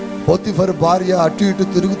 పోతీఫరు భార్య అటు ఇటు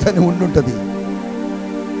తిరుగుతూనే ఉండుంటది.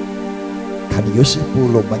 కానీ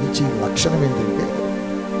యోసేపులో మంచి లక్షణం ఏంటంటే,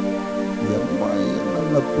 ఈ అమ్మాయి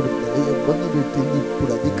నన్నప్పుడు ఇబ్బంది పెట్టింది,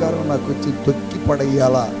 ఇప్పుడు అధికారం నాకు వచ్చి తొక్కి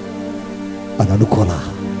పడేయాలా అని అనుకోలా.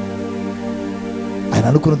 ఆయన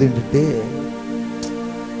అనుకున్నది ఏంటంటే,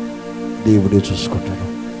 దేవుడే చూసుకుంటాడు.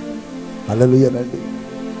 హల్లెలూయానండి,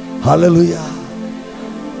 హల్లెలూయా.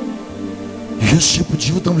 యోసేపు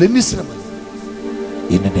జీవితంలో ఎన్ని శ్రమలు,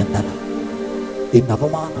 ఎన్ని నిందలు, ఎన్ని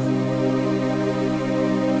అవమానాలు.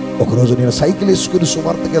 ఒకరోజు నేను సైకిల్ వేసుకుని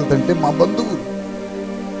సువార్తకి వెళ్తుంటే మా బంధువులు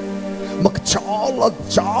మాకు చాలా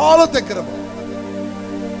చాలా దగ్గర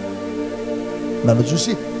నన్ను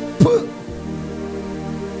చూసి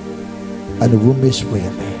అని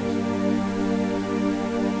ఉమ్మేసిపోయాను.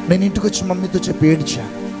 నేను ఇంటికి వచ్చి మమ్మీతో చెప్పి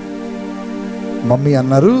ఏడ్చాను. మమ్మీ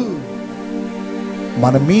అన్నారు,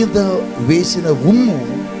 మన మీద వేసిన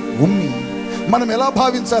ఉమ్మి మనం ఎలా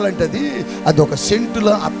భావించాలంటే అది ఒక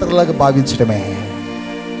సెంటులా అత్తర్లాగా భావించడమే.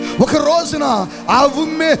 ఒక రోజున ఆ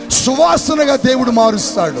ఉమ్మే సువాసనగా దేవుడు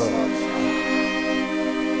మారుస్తాడు.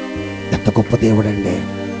 ఎంత గొప్ప దేవుడు అండి.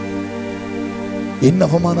 ఎన్ని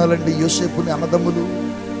అవమానాలండి యోసేపుని అన్నదమ్ములు,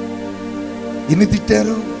 ఎన్ని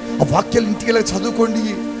తిట్టారు. ఆ వాక్యాలు ఇంటికి వెళ్ళి చదువుకోండి.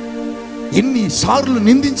 ఎన్నిసార్లు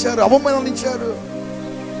నిందించారు, అవమానించారు,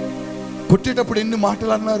 కొట్టేటప్పుడు ఎన్ని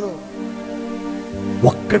మాటలు అన్నారు.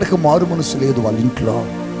 ఒక్కడికి మారు మనసు లేదు వాళ్ళ ఇంట్లో.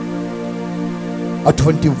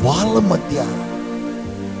 అటువంటి వాళ్ళ మధ్య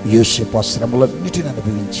యోసేపు ఆ శ్రమలన్నిటిని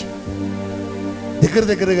అనుభవించి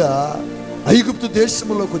దగ్గరగా ఐగుప్తు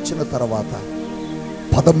దేశంలోకి వచ్చిన తర్వాత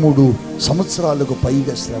 13 సంవత్సరాలకు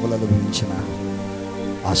పైగా శ్రమలు అనుభవించిన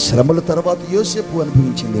ఆ శ్రమల తర్వాత యోసేపు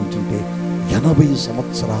అనుభవించింది ఏంటంటే 80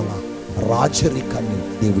 సంవత్సరాల రాజరికాన్ని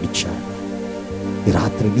దేవుడిచ్చాడు. ఈ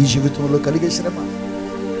రాత్రి నీ జీవితంలో కలిగే శ్రమ,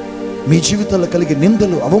 మీ జీవితంలో కలిగే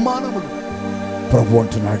నిందలు, అవమానములు, ప్రభు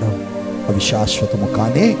అంటున్నాడు అవి శాశ్వతము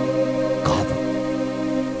కానే కాదు.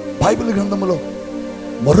 బైబిల్ గ్రంథంలో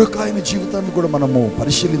మరొక ఆయన జీవితాన్ని కూడా మనము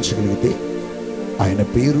పరిశీలించగలిగితే ఆయన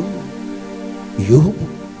పేరు యోబు.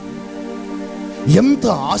 ఎంత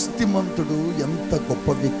ఆస్తిమంతుడు, ఎంత గొప్ప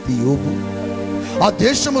వ్యక్తి యోబు. ఆ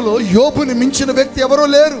దేశంలో యోబుని మించిన వ్యక్తి ఎవరో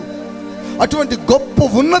లేరు. అటువంటి గొప్ప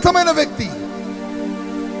ఉన్నతమైన వ్యక్తి,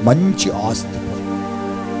 మంచి ఆస్తి,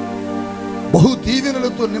 బహు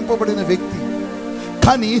దీవెనలతో నింపబడిన వ్యక్తి.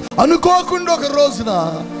 కానీ అనుకోకుండా ఒక రోజున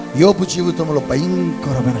యోబు జీవితంలో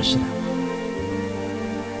భయంకరమైన శ్రమ.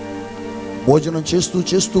 భోజనం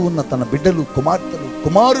చేస్తూ ఉన్న తన బిడ్డలు, కుమార్తెలు,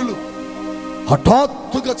 కుమారులు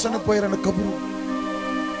హఠాత్తుగా చనిపోయారన్న కబురు.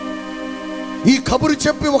 ఈ కబురు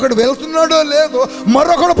చెప్పి ఒకడు వెళ్తున్నాడో లేదో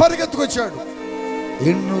మరొకడు పరిగెత్తుకొచ్చాడు.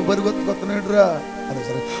 ఎన్నో పరిగెత్తుకొస్తున్నాడు రా అరే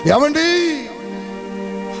సరే, ఏమండి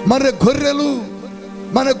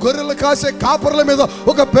మన గొర్రెలు కాసే కాపర్ల మీద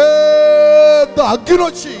ఒక పెద్ద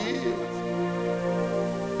అగ్గినొచ్చి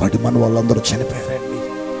పడి మన వాళ్ళందరూ చనిపోయారండి.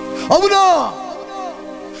 అవునా?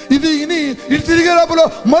 ఇది తిరిగే లోపల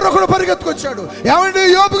మరొకడు పరిగెత్తుకొచ్చాడు. ఏమండి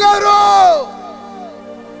యోబు గారు,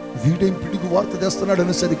 వీడేం పిడుగు వార్త తెస్తున్నాడు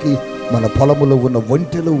అనేసరికి మన పొలములో ఉన్న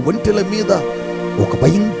ఒంటెల మీద ఒక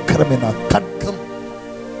భయంకరమైన ఖడ్గం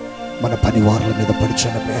మన పనివారుల మీద పడి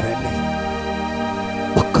చనిపోయారండి.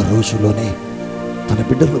 ఒక్క రోజులోనే తన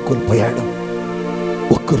బిడ్డలను కోల్పోయాడు.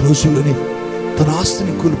 ఒక్క రోజులోనే తన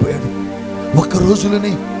ఆస్తిని కోల్పోయాడు. ఒక్క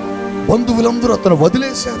రోజులోనే బంధువులందరూ అతను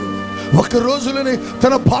వదిలేశారు. ఒక్క రోజులోనే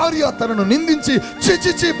తన భార్య తనను నిందించి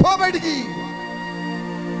చిచి పో బయటికి.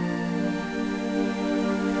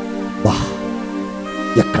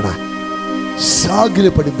 ఎక్కడ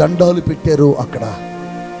సాగిలపడి దండాలు పెట్టారు అక్కడ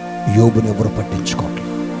యోబుని ఎవరు పట్టించుకోవట్లేదు.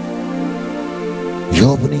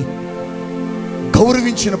 యోబుని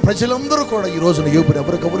గౌరవించిన ప్రజలందరూ కూడా ఈ రోజున యోబుని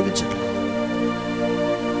ఎవరు గౌరవించట్లేదు.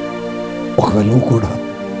 ఒకవేళ నువ్వు కూడా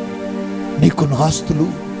నీకున్న ఆస్తులు,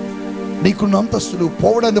 నీకున్న అంతస్తులు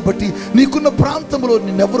పోవడాన్ని బట్టి నీకున్న ప్రాంతంలో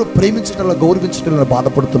నిన్నెవరు ప్రేమించటంలో, గౌరవించటంలో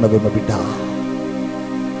బాధపడుతున్నావేమో బిడ్డ.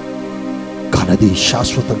 కానీ అది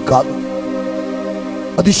శాశ్వతం కాదు.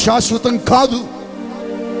 అది శాశ్వతం కాదు.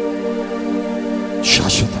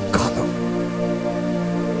 శాశ్వతం కాదు.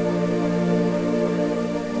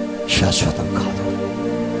 శాశ్వతం కాదు.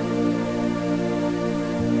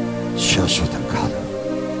 శాశ్వతం కాదు.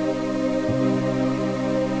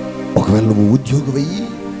 ఒకవేళ నువ్వు ఉద్యోగం వెయ్యి,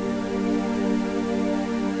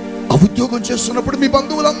 ఆ ఉద్యోగం చేస్తున్నప్పుడు మీ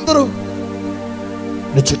బంధువులందరూ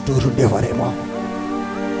నీ చుట్టూరు ఉండేవారేమో,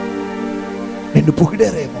 నిన్ను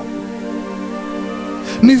పొగిడారేమో,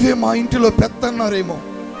 నీవే మా ఇంటిలో పెద్ద అన్నారేమో,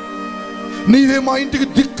 నీవే మా ఇంటికి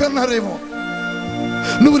దిక్కన్నారేమో.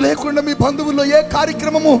 నువ్వు లేకుండా మీ బంధువుల్లో ఏ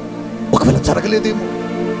కార్యక్రమము ఒకవేళ జరగలేదేమో.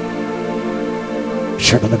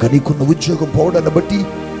 సడన్గా నీకున్న ఉద్యోగం పోవడాన్ని బట్టి,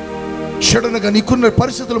 సడన్గా నీకున్న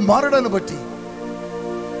పరిస్థితులు మారడాన్ని బట్టి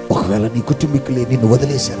ఒకవేళ నీ కుటుంబీకులే నిన్ను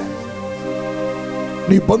వదిలేశారా,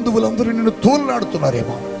 నీ బంధువులందరూ నిన్ను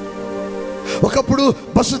తోలనాడుతున్నారేమో. ఒకప్పుడు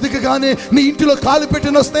బస్సు దిగగానే నీ ఇంటిలో కాలు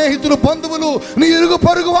పెట్టిన స్నేహితులు, బంధువులు, నీ ఇరుగు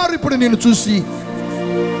పరుగు వారు ఇప్పుడు నిన్ను చూసి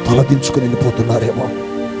తలదించుకుని వెళ్ళిపోతున్నారేమో.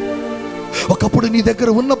 ఒకప్పుడు నీ దగ్గర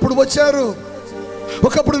ఉన్నప్పుడు వచ్చారు,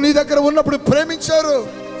 ఒకప్పుడు నీ దగ్గర ఉన్నప్పుడు ప్రేమించారు,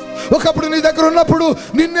 ఒకప్పుడు నీ దగ్గర ఉన్నప్పుడు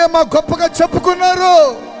నిన్నే మా గొప్పగా చెప్పుకున్నారు.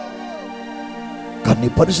 కానీ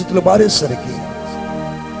పరిస్థితులు మారేసరికి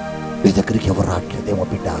నీ దగ్గరికి ఎవరు రావట్లేదేమో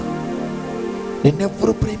బిడ్డ.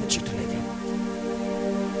 నిన్నెవ్వరూ ప్రేమించట్లేదేమో,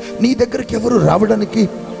 నీ దగ్గరికి ఎవరు రావడానికి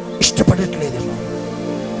ఇష్టపడట్లేదేమో.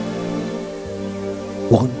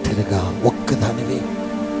 ఒంటరిగా ఒక్కదానివే,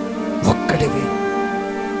 ఒక్కడివే,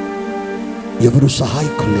 ఎవరు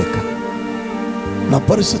సహాయకులు లేక నా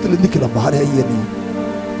పరిస్థితులు ఎందుకు ఇలా మారాయి అని,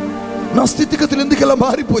 నా స్థితిగతులు ఎందుకు ఇలా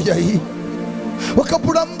మారిపోయాయి.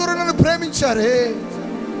 ఒకప్పుడు అందరూ నన్ను ప్రేమించారే,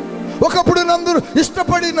 ఒకప్పుడు అందరూ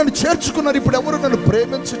ఇష్టపడి నన్ను చేర్చుకున్నారు, ఇప్పుడు ఎవరు నన్ను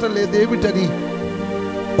ప్రేమించటం లేదేమిటని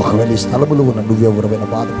ఒకవేళ ఈ స్థలములో ఉన్న నువ్వెవరైనా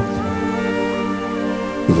బాధపడుతున్నావు,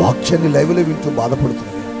 ఈ వాక్యాన్ని లైవ్లో వింటూ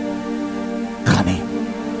బాధపడుతున్నావు. కానీ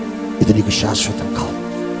ఇది నీకు శాశ్వతం కాదు.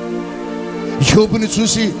 యోబుని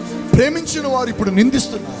చూసి ప్రేమించిన వారు ఇప్పుడు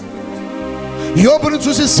నిందిస్తున్నారు. యోబుని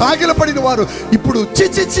చూసి సాగిలపడిన వారు ఇప్పుడు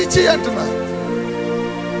చిచి చిచి అంటున్నారు.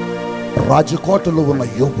 రాజకోటలో ఉన్న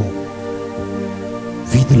యోబు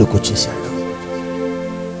వీధిలోకి వచ్చేసాడు.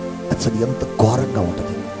 అసలు ఎంత ఘోరంగా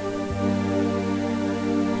ఉంటుంది.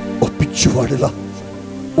 ఓ పిచ్చివాడిలా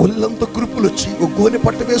ఒళ్ళంతా కురుపులు వచ్చి ఓ గోనె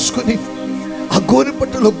పట్ట వేసుకొని ఆ గోనె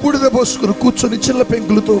పట్టలో బూడిద పోసుకొని కూర్చొని చిల్ల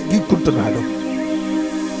పెంకులతో గీక్కుంటున్నాడు.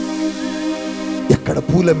 ఎక్కడ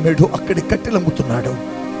పూలమ్మాడో అక్కడే కట్టెలమ్ముతున్నాడు.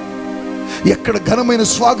 ఎక్కడ ఘనమైన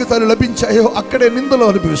స్వాగతాలు లభించాయో అక్కడే నిందలు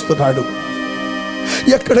అనుభవిస్తున్నాడు.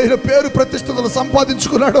 ఎక్కడైనా పేరు ప్రతిష్టతలు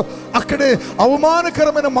సంపాదించుకున్నాడో అక్కడే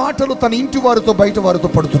అవమానకరమైన మాటలు తన ఇంటి వారితో బయట వారితో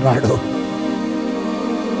పడుతున్నాడు.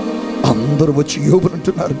 అందరూ వచ్చి యోబుని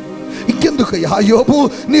అంటున్నారు, ఇంకెందుకు యా యోబు,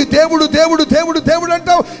 నీ దేవుడు దేవుడు దేవుడు దేవుడు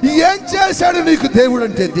అంటావు, ఏం చేశాడు నీకు దేవుడు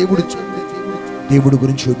అంటే? దేవుడు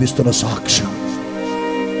గురించి చూపిస్తున్న సాక్ష్యం.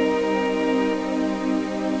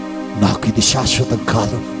 నాకు ఇది శాశ్వతం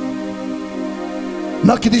కాదు,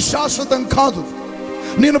 నాకు ఇది శాశ్వతం కాదు.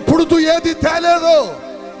 నేను పుడుతూ ఏది తేలేదో,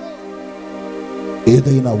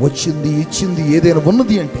 ఏదైనా వచ్చింది ఇచ్చింది ఏదైనా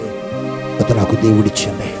ఉన్నది అంటే అది నాకు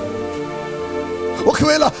దేవుడిచ్చింది.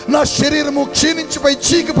 ఒకవేళ నా శరీరము క్షీణించిపోయి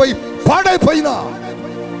చీకిపోయి పాడైపోయినా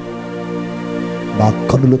నా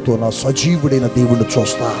కనులతో నా సజీవుడైన దేవుణ్ణి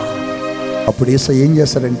చూస్తా. అప్పుడు యేసయ్య ఏం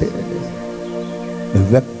చేస్తాడంటే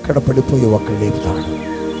నువ్వెక్కడ పడిపోయి ఒక్కడ లేపుతాడు.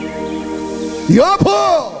 యోబు,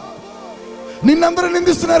 నిన్నందరూ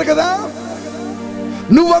నిందిస్తున్నారు కదా,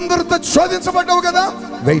 నువ్వందరితో శోధించబడ్డావు కదా,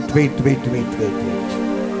 wait wait wait wait wait wait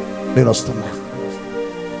నేను వస్తున్నా.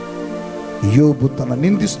 యోబు తన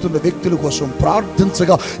నిందిస్తున్న వ్యక్తుల కోసం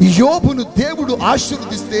ప్రార్థించగా యోబును దేవుడు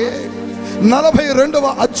ఆశీర్వదిస్తే 42వ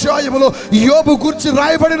అధ్యాయములో యోబు గురించి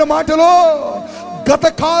రాయబడిన మాటలో గత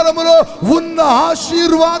కాలములో ఉన్న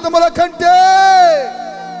ఆశీర్వాదముల కంటే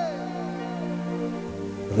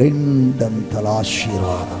 2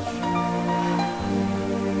 ఆశీర్వాదం,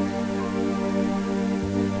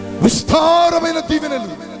 విస్తారమైన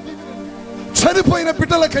దీవెనలు. చనిపోయిన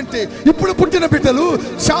బిడ్డల కంటే ఇప్పుడు పుట్టిన బిడ్డలు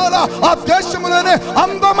చాలా ఆ దేశంలోనే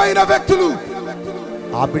అందమైన వ్యక్తులు.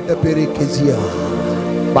 ఆ బిడ్డ పేరే కెజియా.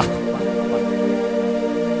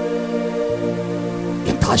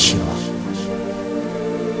 ఎంత ఆశీర్వాదం,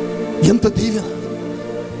 ఎంత దీవెన.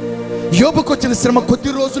 యోబుకు వచ్చిన శ్రమ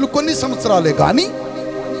కొద్ది రోజులు కొన్ని సంవత్సరాలే కానీ,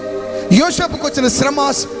 యోసేపుకు వచ్చిన శ్రమ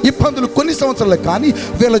ఇబ్బందులు కొన్ని సంవత్సరాలే కానీ,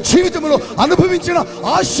 వీళ్ళ జీవితంలో అనుభవించిన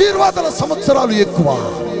ఆశీర్వాదాల సంవత్సరాలు ఎక్కువ.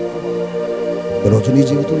 ఈరోజు నీ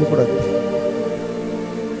జీవితంలో కూడా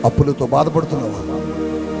అప్పులతో బాధపడుతున్నావా,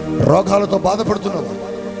 రోగాలతో బాధపడుతున్నావా,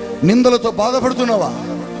 నిందలతో బాధపడుతున్నావా?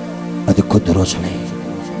 అది కొద్ది రోజులే.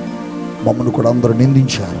 మమ్మల్ని కూడా అందరూ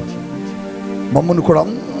నిందించారు, మమ్మల్ని కూడా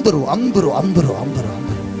అందరూ అందరూ అందరూ అందరూ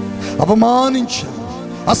అందరూ అవమానించారు,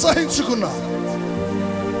 అసహించుకున్నారు.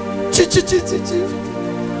 చిచ్చి చిచ్చి చి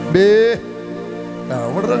బే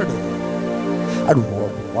ఎవడరాడు అడు,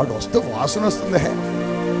 వాడు వస్తే వాసన వస్తుంది.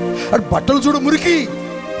 అడు బట్టలు చూడు మురికి,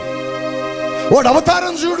 వాడు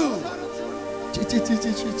అవతారం చూడు. చిచి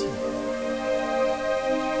చిచి చిచి.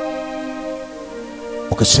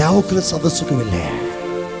 ఒక సేవకుల సదస్సుకు వెళ్ళే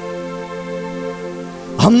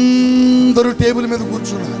అందరూ టేబుల్ మీద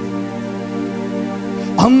కూర్చున్నారు.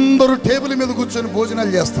 అందరూ టేబుల్ మీద కూర్చొని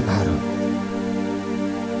భోజనాలు చేస్తున్నారు.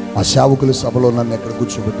 ఆ సేవకుల సభలో నన్ను ఎక్కడ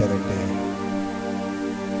కూర్చోబెట్టారంటే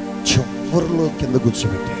చివరిలో కింద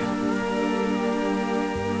కూర్చోబెట్టారు.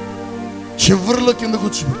 చివరిలో కింద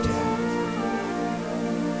కూర్చోబెట్టా.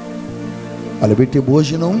 అలా పెట్టి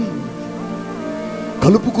భోజనం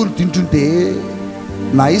కలుపుకొని తింటుంటే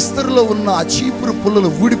నా ఇస్తరులో ఉన్న ఆ చీపురు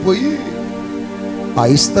పుల్లలు ఊడిపోయి ఆ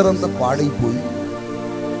ఇస్తరంతా పాడైపోయి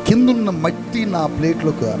కిందున్న మట్టి నా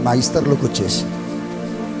ప్లేట్లోకి నా ఇస్తరులోకి వచ్చేసి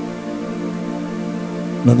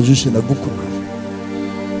నన్ను చూసి నవ్వుకున్నారు.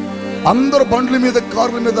 అందరు బండ్ల మీద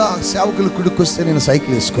కార్ల మీద సేవకులు కుడుకొస్తే నేను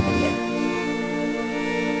సైకిల్ వేసుకుని,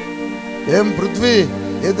 ఏం పృథ్వీ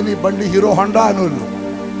ఏది నీ బండి హీరో హోండా అని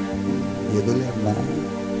ఎదులే అన్నా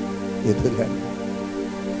ఎదులే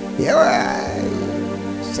ఏవా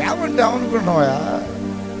సేవ అంటే ఏమనుకుంటున్నావా,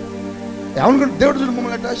 ఏమనుకుంటా దేవుడు చూడు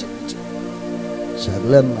మమ్మల్ని అట్లా ఆశించు.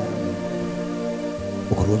 సర్లే అన్నా,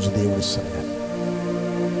 ఒకరోజు దేవుడు ఇస్తాడు.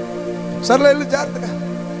 సర్లే వెళ్ళి జాగ్రత్తగా.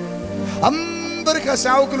 అందరికి ఆ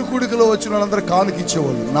సేవకులు కూడికలో వచ్చిన వాళ్ళందరూ కానుక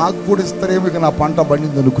ఇచ్చేవాళ్ళు. నాకు కూడా ఇస్తారేమో, ఇక నా పంట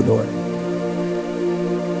బండింది అనుకునేవాడు.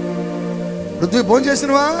 పృథ్వీ భోజనం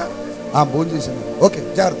చేసినవా? భోజనం చేసినా. ఓకే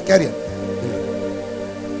జాగ్రత్త, క్యారియర్.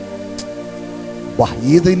 వా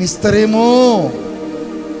ఏదైనా ఇస్తారేమో.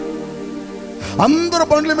 అందరూ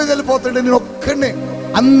బండ్ల మీద వెళ్ళిపోతాడే, నేను ఒక్కడే.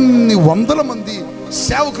 అన్ని 100 మంది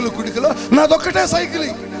సేవకుల కుడికలో నాదొక్కటే సైకిల్.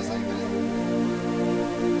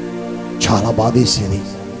 చాలా బాధేసేది.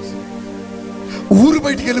 ఊరు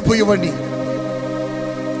బయటికి వెళ్ళిపోయేవాడిని,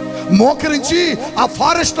 మోకరించి ఆ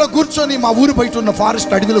ఫారెస్ట్ లో కూర్చొని, మా ఊరు బయట ఉన్న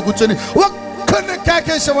ఫారెస్ట్ అడవిలో కూర్చొని ఒక్కనే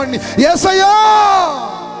కేకేసేవాడిని, యేసయ్యా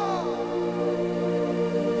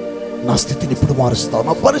నా స్థితిని ఇప్పుడు మారుస్తావు,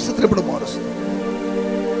 నా పరిస్థితిని ఇప్పుడు మారుస్తావు,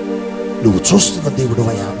 నువ్వు చూస్తున్న దేవుడు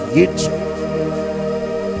అయ్యా ఏడ్చు.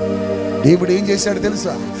 దేవుడు ఏం చేశాడు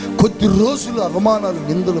తెలుసా? కొద్ది రోజులు అవమానాలు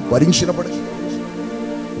నిందలు భరించినప్పటికీ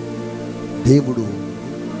దేవుడు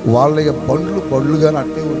వాళ్ళ బండ్లు కానీ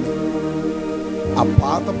అట్టే ఉన్నాయి, ఆ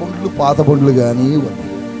పాత బండ్లు కానీ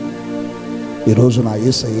ఉన్నాయి. ఈరోజు నా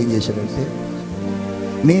యేసయ్య ఏం చేశాడంటే,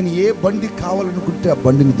 నేను ఏ బండి కావాలనుకుంటే ఆ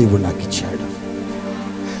బండిని దేవుడు నాకు ఇచ్చాడు.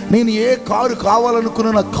 నేను ఏ కారు కావాలనుకున్న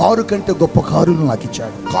నా కారు కంటే గొప్ప కారులు నాకు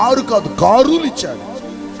ఇచ్చాడు. కారు కాదు, కారులు ఇచ్చాడు.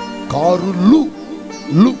 కారులు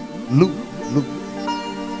లు లు లు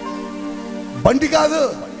బండి కాదు,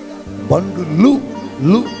 బండులు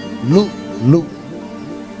లు లు లు.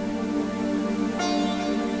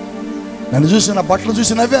 నన్ను చూసి, నా బట్టలు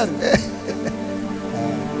చూసి నవ్వారు.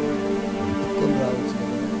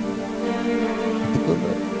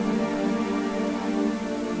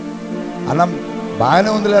 అన్నం బాగానే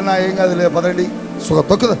ఉందిలే అన్న, ఏం కాదులే, పదండి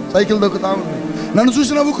తొక్కుదా, సైకిల్ తొక్కుతా ఉంది. నన్ను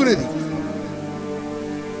చూసి నవ్వుకునేది.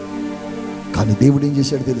 కానీ దేవుడు ఏం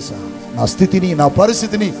చేశాడు తెలుసా? నా స్థితిని, నా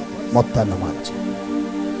పరిస్థితిని మొత్తాన్ని మార్చి,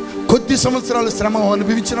 కొద్ది సంవత్సరాలు శ్రమ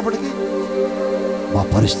అనుభవించినప్పటికీ మా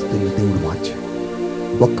పరిస్థితిని దేవుడు మార్చాడు.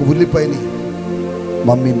 ఒక్క ఉల్లిపాయని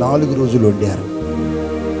మమ్మీ 4 రోజులు వండారు.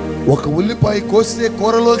 ఒక ఉల్లిపాయ కోస్తే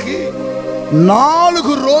కూరలోకి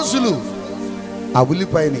 4 రోజులు ఆ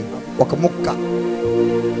ఉల్లిపాయని ఒక ముక్క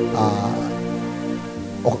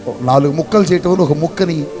 4 ముక్కలు చేయటం, ఒక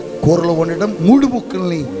ముక్కని కూరలో వండడం, 3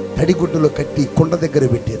 ముక్కల్ని తడిగుడ్డలో కట్టి కుండ దగ్గర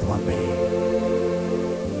పెట్టేది మమ్మీ.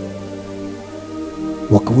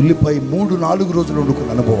 ఒక ఉల్లిపాయ 3-4 రోజులు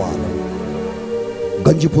వండుకున్న అనుభవాలు,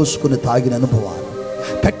 గంజి పోసుకుని తాగిన అనుభవాలు,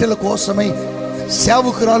 కట్టెల కోసమై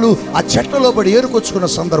సేవకురాలు ఆ చెట్లలో పడి ఏరుకొచ్చుకున్న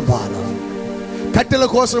సందర్భాలు, కట్టెల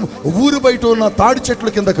కోసం ఊరు బయట ఉన్న తాడి చెట్ల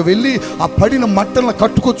కిందకు వెళ్ళి ఆ పడిన మట్టలను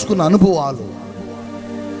కట్టుకొచ్చుకున్న అనుభవాలు,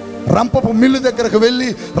 రంపపు మిల్లు దగ్గరకు వెళ్ళి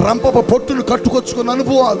రంపపు పొట్టును కట్టుకొచ్చుకున్న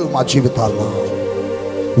అనుభవాలు మా జీవితాల్లో,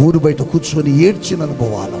 ఊరు బయట కూర్చొని ఏడ్చిన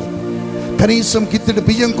అనుభవాలు, కనీసం గిత్తడి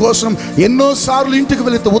బియ్యం కోసం ఎన్నోసార్లు ఇంటికి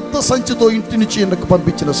వెళితే ఉత్త సంచితో ఇంటి నుంచి ఇంటికి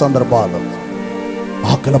పంపించిన సందర్భాలు,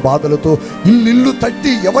 ఆకలి బాధలతో ఇల్లు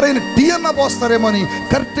తట్టి ఎవరైనా టీ అన్నా పోస్తారేమని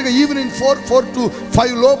కరెక్ట్గా ఈవినింగ్ 4 to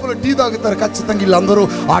 5 లోపల టీ తాగుతారు ఖచ్చితంగా వీళ్ళందరూ.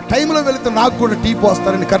 ఆ టైంలో వెళితే నాకు కూడా టీ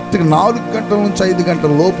పోస్తారని కరెక్ట్గా 4 గంటల నుంచి 5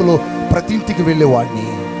 గంటల లోపల ప్రతి ఇంటికి వెళ్ళేవాడిని.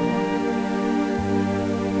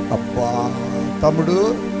 అబ్బా తమ్ముడు,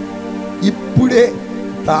 ఇప్పుడే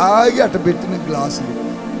తాగి అట పెట్టిన గ్లాసులు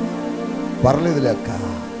పర్లేదు లేక,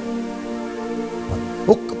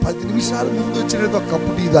 ఒక్క 10 నిమిషాల ముందు వచ్చినది ఒక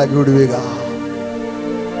కప్పు టీ తాగేవాడివేగా.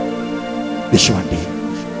 విషయండి,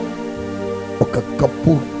 ఒక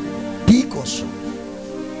కప్పు టీ కోసం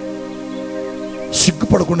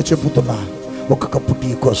సిగ్గుపడకుండా చెప్పుతున్నా, ఒక కప్పు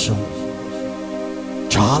టీ కోసం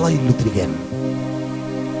చాలా ఇల్లు తిరిగాను.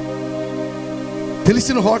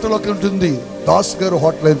 తెలిసిన హోటల్ ఒక ఉంటుంది, దాస్ గారు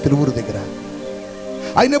హోటల్ అయిన తిరువురు దగ్గర.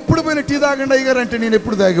 ఆయన ఎప్పుడు పోయిన టీ తాగండి అయ్యారు అంటే నేను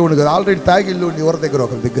ఎప్పుడు తాగేవాడు కదా, ఆల్రెడీ తాగి వెళ్ళి ఎవరి దగ్గర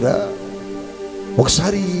ఒకరి దగ్గర.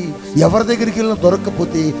 ఒకసారి ఎవరి దగ్గరికి వెళ్ళినా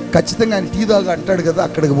దొరక్కపోతే ఖచ్చితంగా ఆయన టీ తాగా అంటాడు కదా,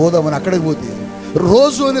 అక్కడికి పోదామని అక్కడికి పోతే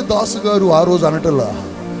రోజు అని దాసు గారు ఆ రోజు అనటంలా.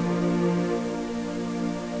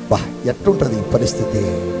 బా ఎట్టుంటుంది ఈ పరిస్థితి.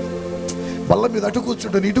 బల్ల మీద అటు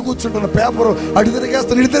కూర్చుంటాను పేపర్ అటు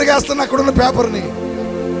తిరిగేస్తాను అక్కడున్న పేపర్ని.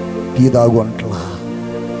 టీ తాగు అంటలా.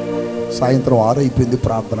 సాయంత్రం 6 అయిపోయింది,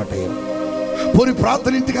 ప్రార్థన టైం. పోనీ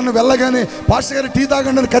ప్రార్థన ఇంటికన్నా వెళ్ళగానే పాస్టర్ గారు టీ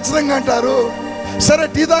తాగండి అని ఖచ్చితంగా అంటారు. సరే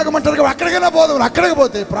టీ తాగమంటారు కదా, అక్కడికైనా పోదాం. అక్కడికి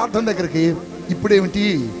పోతే ప్రార్థన దగ్గరికి ఇప్పుడేమిటి,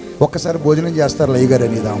 ఒక్కసారి భోజనం చేస్తారు లయ్యగారు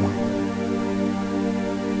అనేదామా.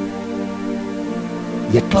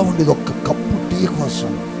 ఎట్లా ఉండేది, ఒక్క కప్పు టీ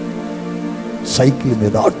కోసం సైకిల్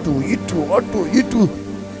మీద అటు ఇటు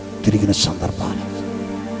తిరిగిన సందర్భాలు.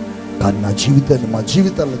 కానీ నా జీవితాన్ని, మా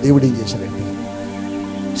జీవితాల్లో దేవుడు ఏం చేశాడండి,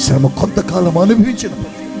 శ్రమ కొంతకాలం అనుభవించిన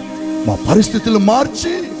మా పరిస్థితులు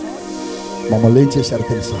మార్చి మమ్మల్ని ఏం చేశారు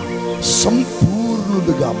తెలుసా,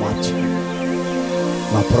 సంపూర్ణులుగా మార్చి.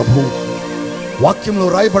 నా ప్రభు వాక్యంలో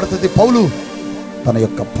రాయబడుతుంది, పౌలు తన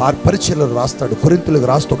యొక్క పరిచయలో రాస్తాడు, కొరింథీయులకు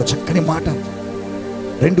రాస్తూ ఒక చక్కని మాట.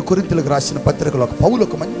 2 కొరింథీయులకు రాసిన పత్రికలో పౌలు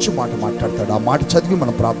ఒక మంచి మాట మాట్లాడతాడు. ఆ మాట చదివి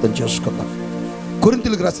మనం ప్రార్థన చేసుకుందాం.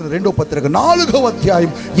 కొరింథీయులకు రాసిన 2వ పత్రిక 4వ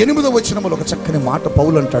అధ్యాయం 8వ వచనంలో ఒక చక్కని మాట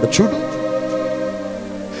పౌలు అంటాడు, చూడు.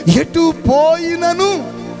 ఎటు పోయినను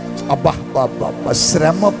అబ్బా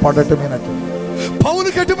శ్రమ పడటమేనట్టు.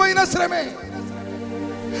 పౌలుకి ఎటుపోయినా శ్రమే,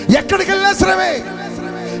 ఎక్కడికి వెళ్ళినా శ్రమే.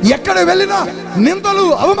 ఎక్కడ వెళ్ళినా నిందలు,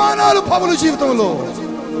 అవమానాలు పౌలు జీవితంలో.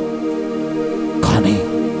 కానీ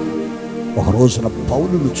ఒక రోజున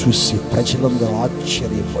పౌలును చూసి ప్రజలందరూ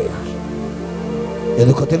ఆశ్చర్యపోయారు.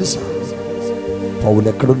 ఎందుకో తెలుసా? పౌలు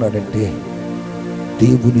ఎక్కడున్నాడంటే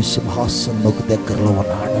దేవుని సింహాసనకు దగ్గరలో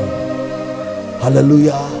ఉన్నాడు.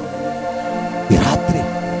 హల్లెలూయా. ఈ రాత్రి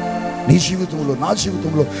నీ జీవితంలో, నా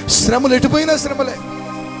జీవితంలో శ్రమలు ఎటుపోయినా శ్రమలే,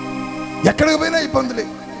 ఎక్కడికి పోయినా ఇబ్బందులే.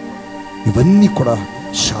 ఇవన్నీ కూడా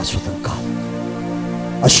శాశ్వతం కాదు.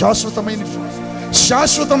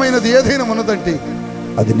 శాశ్వతమైనది ఏదైనా ఉన్నదంటే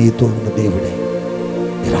అది నీతో ఉన్న దేవుడే.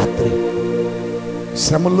 ఈ రాత్రి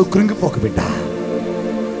శ్రమల్లో కృంగిపోక బిడ్డ,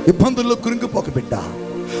 ఇబ్బందుల్లో కృంగిపోక బిడ్డ,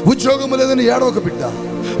 ఉద్యోగము లేదని ఏడవక బిడ్డ,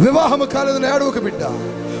 వివాహము కాలేదని ఏడవక బిడ్డ,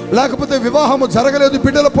 లేకపోతే వివాహము జరగలేదు,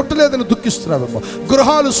 బిడ్డల పుట్టలేదని దుఃఖిస్తున్నావేమో,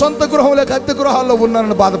 గృహాలు, సొంత గృహం లేక అద్దె గృహాల్లో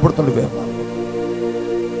ఉన్నానని బాధపడుతుండేవేమో.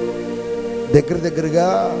 దగ్గరగా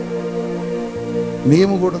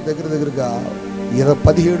మేము కూడా దగ్గరగా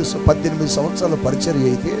 17-18 సంవత్సరాల పరిచర్య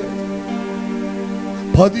అయితే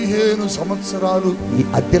 15 సంవత్సరాలు ఈ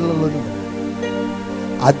అద్దెలలోనే,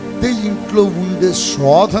 అద్దె ఇంట్లో ఉండే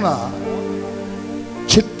శోధన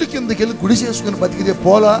చెట్టు కిందకి వెళ్ళి గుడి చేసుకుని బతికితే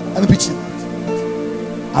పోలా అనిపించింది.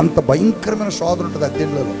 అంత భయంకరమైన శోధన ఉంటుంది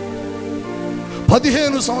అద్దెళ్ళలో.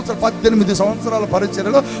 18 సంవత్సరాల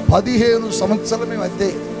పరిచర్యలో 15 సంవత్సరాలు మేము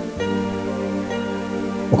అద్దె.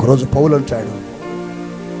 ఒకరోజు పౌలు అంటాడు,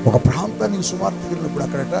 ఒక ప్రాంతానికి సువార్త వెళ్ళినప్పుడు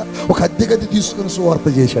అక్కడట ఒక అద్దె గది తీసుకుని సువార్త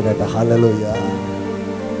చేశాడట. హల్లెలూయా.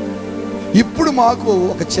 ఇప్పుడు మాకు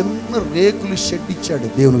ఒక చిన్న రేకుల షెడ్ ఇచ్చాడు,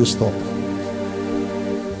 దేవునికి స్తోత్రం.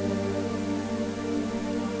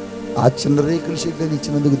 ఆ చిన్న రేకుల షెడ్ అని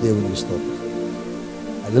ఇచ్చినందుకు దేవునికి స్తోత్రం.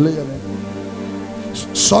 హల్లెలూయా.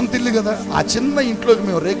 సొంత ఇల్లు కదా, ఆ చిన్న ఇంట్లోకి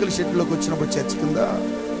మేము రేకుల షెడ్లోకి వచ్చినప్పుడు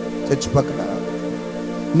చర్చి పక్కన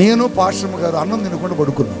నేను పాస్టర్మ గారు అన్నం తినకుండా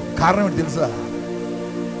పడుకున్నాం. కారణం ఏంటి తెలుసా?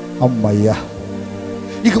 అమ్మయ్యా,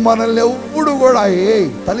 ఇక మనల్ని ఎవ్వడు కూడా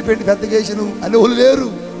తలిపెట్టి పెద్దగేసి అనేవాళ్ళు లేరు.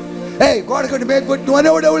 గోడ కట్టి మేక కొట్టు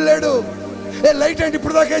అనేవాడు ఎవడు లేడు. లైట్ అంటే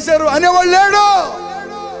ఇప్పుడు దాకా వేశారు అనేవాళ్ళు లేడు.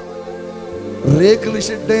 రేకుల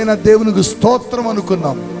షెడ్ అయిన దేవునికి స్తోత్రం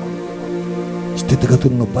అనుకున్నాం.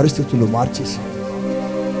 స్థితిగతులను, పరిస్థితులు మార్చేశాడు,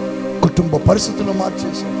 కుటుంబ పరిస్థితులు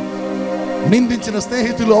మార్చేశాడు. నిందించిన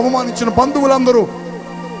స్నేహితులు, అవమానించిన బంధువులందరూ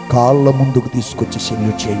కాళ్ళ ముందుకు తీసుకొచ్చి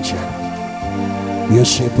సెల్యూట్ చేయించారు.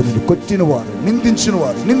 యోసేపుని కొట్టిన వారు,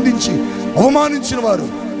 నిందించి అవమానించిన వారు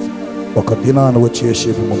ఒక దినాన వచ్చి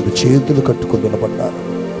యోసేపు ముందు చేతులు కట్టుకొని నిలబడ్డారు.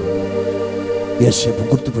 యోసేపు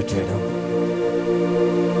గుర్తుపెట్టాడు.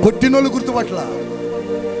 కొట్టినోళ్ళు గుర్తుపట్ల.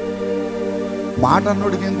 మాట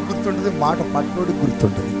అన్నోడికి ఎందుకు గుర్తుంటుంది? మాట పట్టినోడికి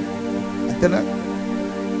గుర్తుంటుంది. అంతేనా?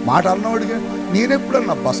 మాట అన్నవాడికి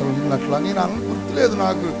నేనెప్పుడన్నా అసలు నిన్నట్లా నేను అన్న గుర్తులేదు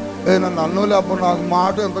నాకు. నన్ను అన్నోలే అబ్బా, నాకు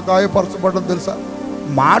మాట ఎంత గాయపరచబడ్డం తెలుసా?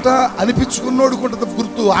 మాట అనిపించుకున్నోడికి ఉంటుంది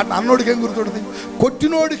గుర్తు, అన్నోడికి ఏం గుర్తుంటుంది?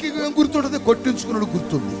 కొట్టినోడికి ఏం గుర్తుంటుంది? కొట్టించుకున్నోడికి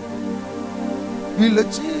గుర్తుంది. వీళ్ళు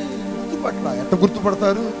వచ్చి గుర్తుపట్ల. ఎంత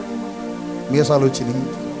గుర్తుపడతారు? మీసాలు వచ్చినాయి,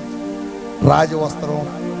 రాజవస్త్రం,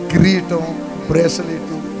 కిరీటం,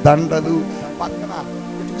 బ్రేస్లెట్, దండలు పక్కన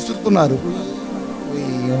విసురుతున్నారు.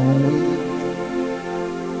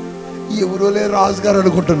 ఎవరోలే రాజుగారు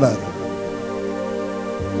అనుకుంటున్నారు.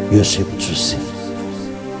 యోసేపు చూసి,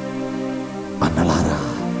 అన్నలారా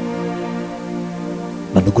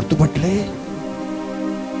నన్ను గుర్తుపట్టలే,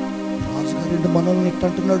 రాజుగారు మనల్ని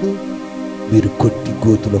ఎట్టంటున్నాడు? మీరు కొట్టి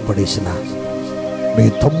గోతులో పడేసిన మీ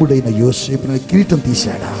తమ్ముడైన యోసేపుని కిరీటం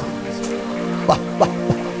తీశాడా?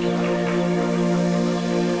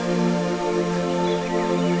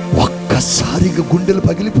 ఒక్కసారిగా గుండెలు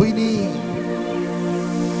పగిలిపోయినాయి.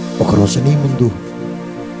 ఒకరోజు నీ ముందు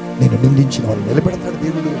నేను నిందించిన వాళ్ళు నిలబెడతాడు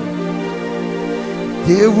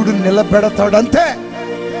దేవుడు నిలబెడతాడంతే.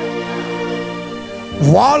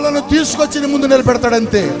 వాళ్ళను తీసుకొచ్చి నీ ముందు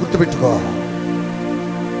నిలబెడతాడంతే. గుర్తుపెట్టుకో.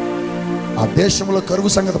 ఆ దేశంలో కరువు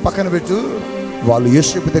సంగతి పక్కన పెట్టు, వాళ్ళు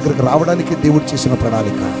యోసేపు దగ్గరకు రావడానికి దేవుడు చేసిన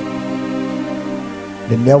ప్రణాళిక.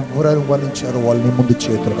 నిన్నెవ్వరు అనుమానించారో వాళ్ళు నీ ముందు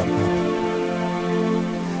చేతులు కడతారు.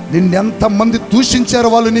 నిన్నెంతమంది దూషించారో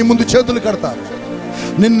వాళ్ళు నీ ముందు చేతులు కడతారు.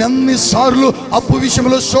 నిన్నెన్నిసార్లు అప్పు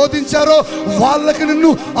విషయంలో శోధించారో వాళ్ళకి నిన్ను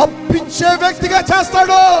అప్పించే వ్యక్తిగా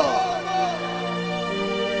చేస్తాడు.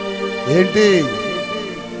 ఏంటి?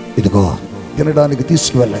 ఇదిగో తినడానికి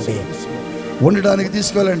తీసుకువెళ్ళండి, ఉండడానికి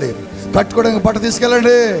తీసుకువెళ్ళండి, కట్టుకోవడానికి బట్ట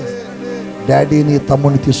తీసుకెళ్ళండి. డాడీని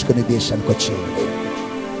తమ్ముడిని తీసుకుని దేశానికి వచ్చేయండి.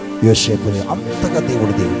 యోసేపుని అంతగా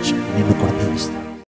దేవుడు దీవించాడు, నిన్ను కూడా దీవిస్తాడు.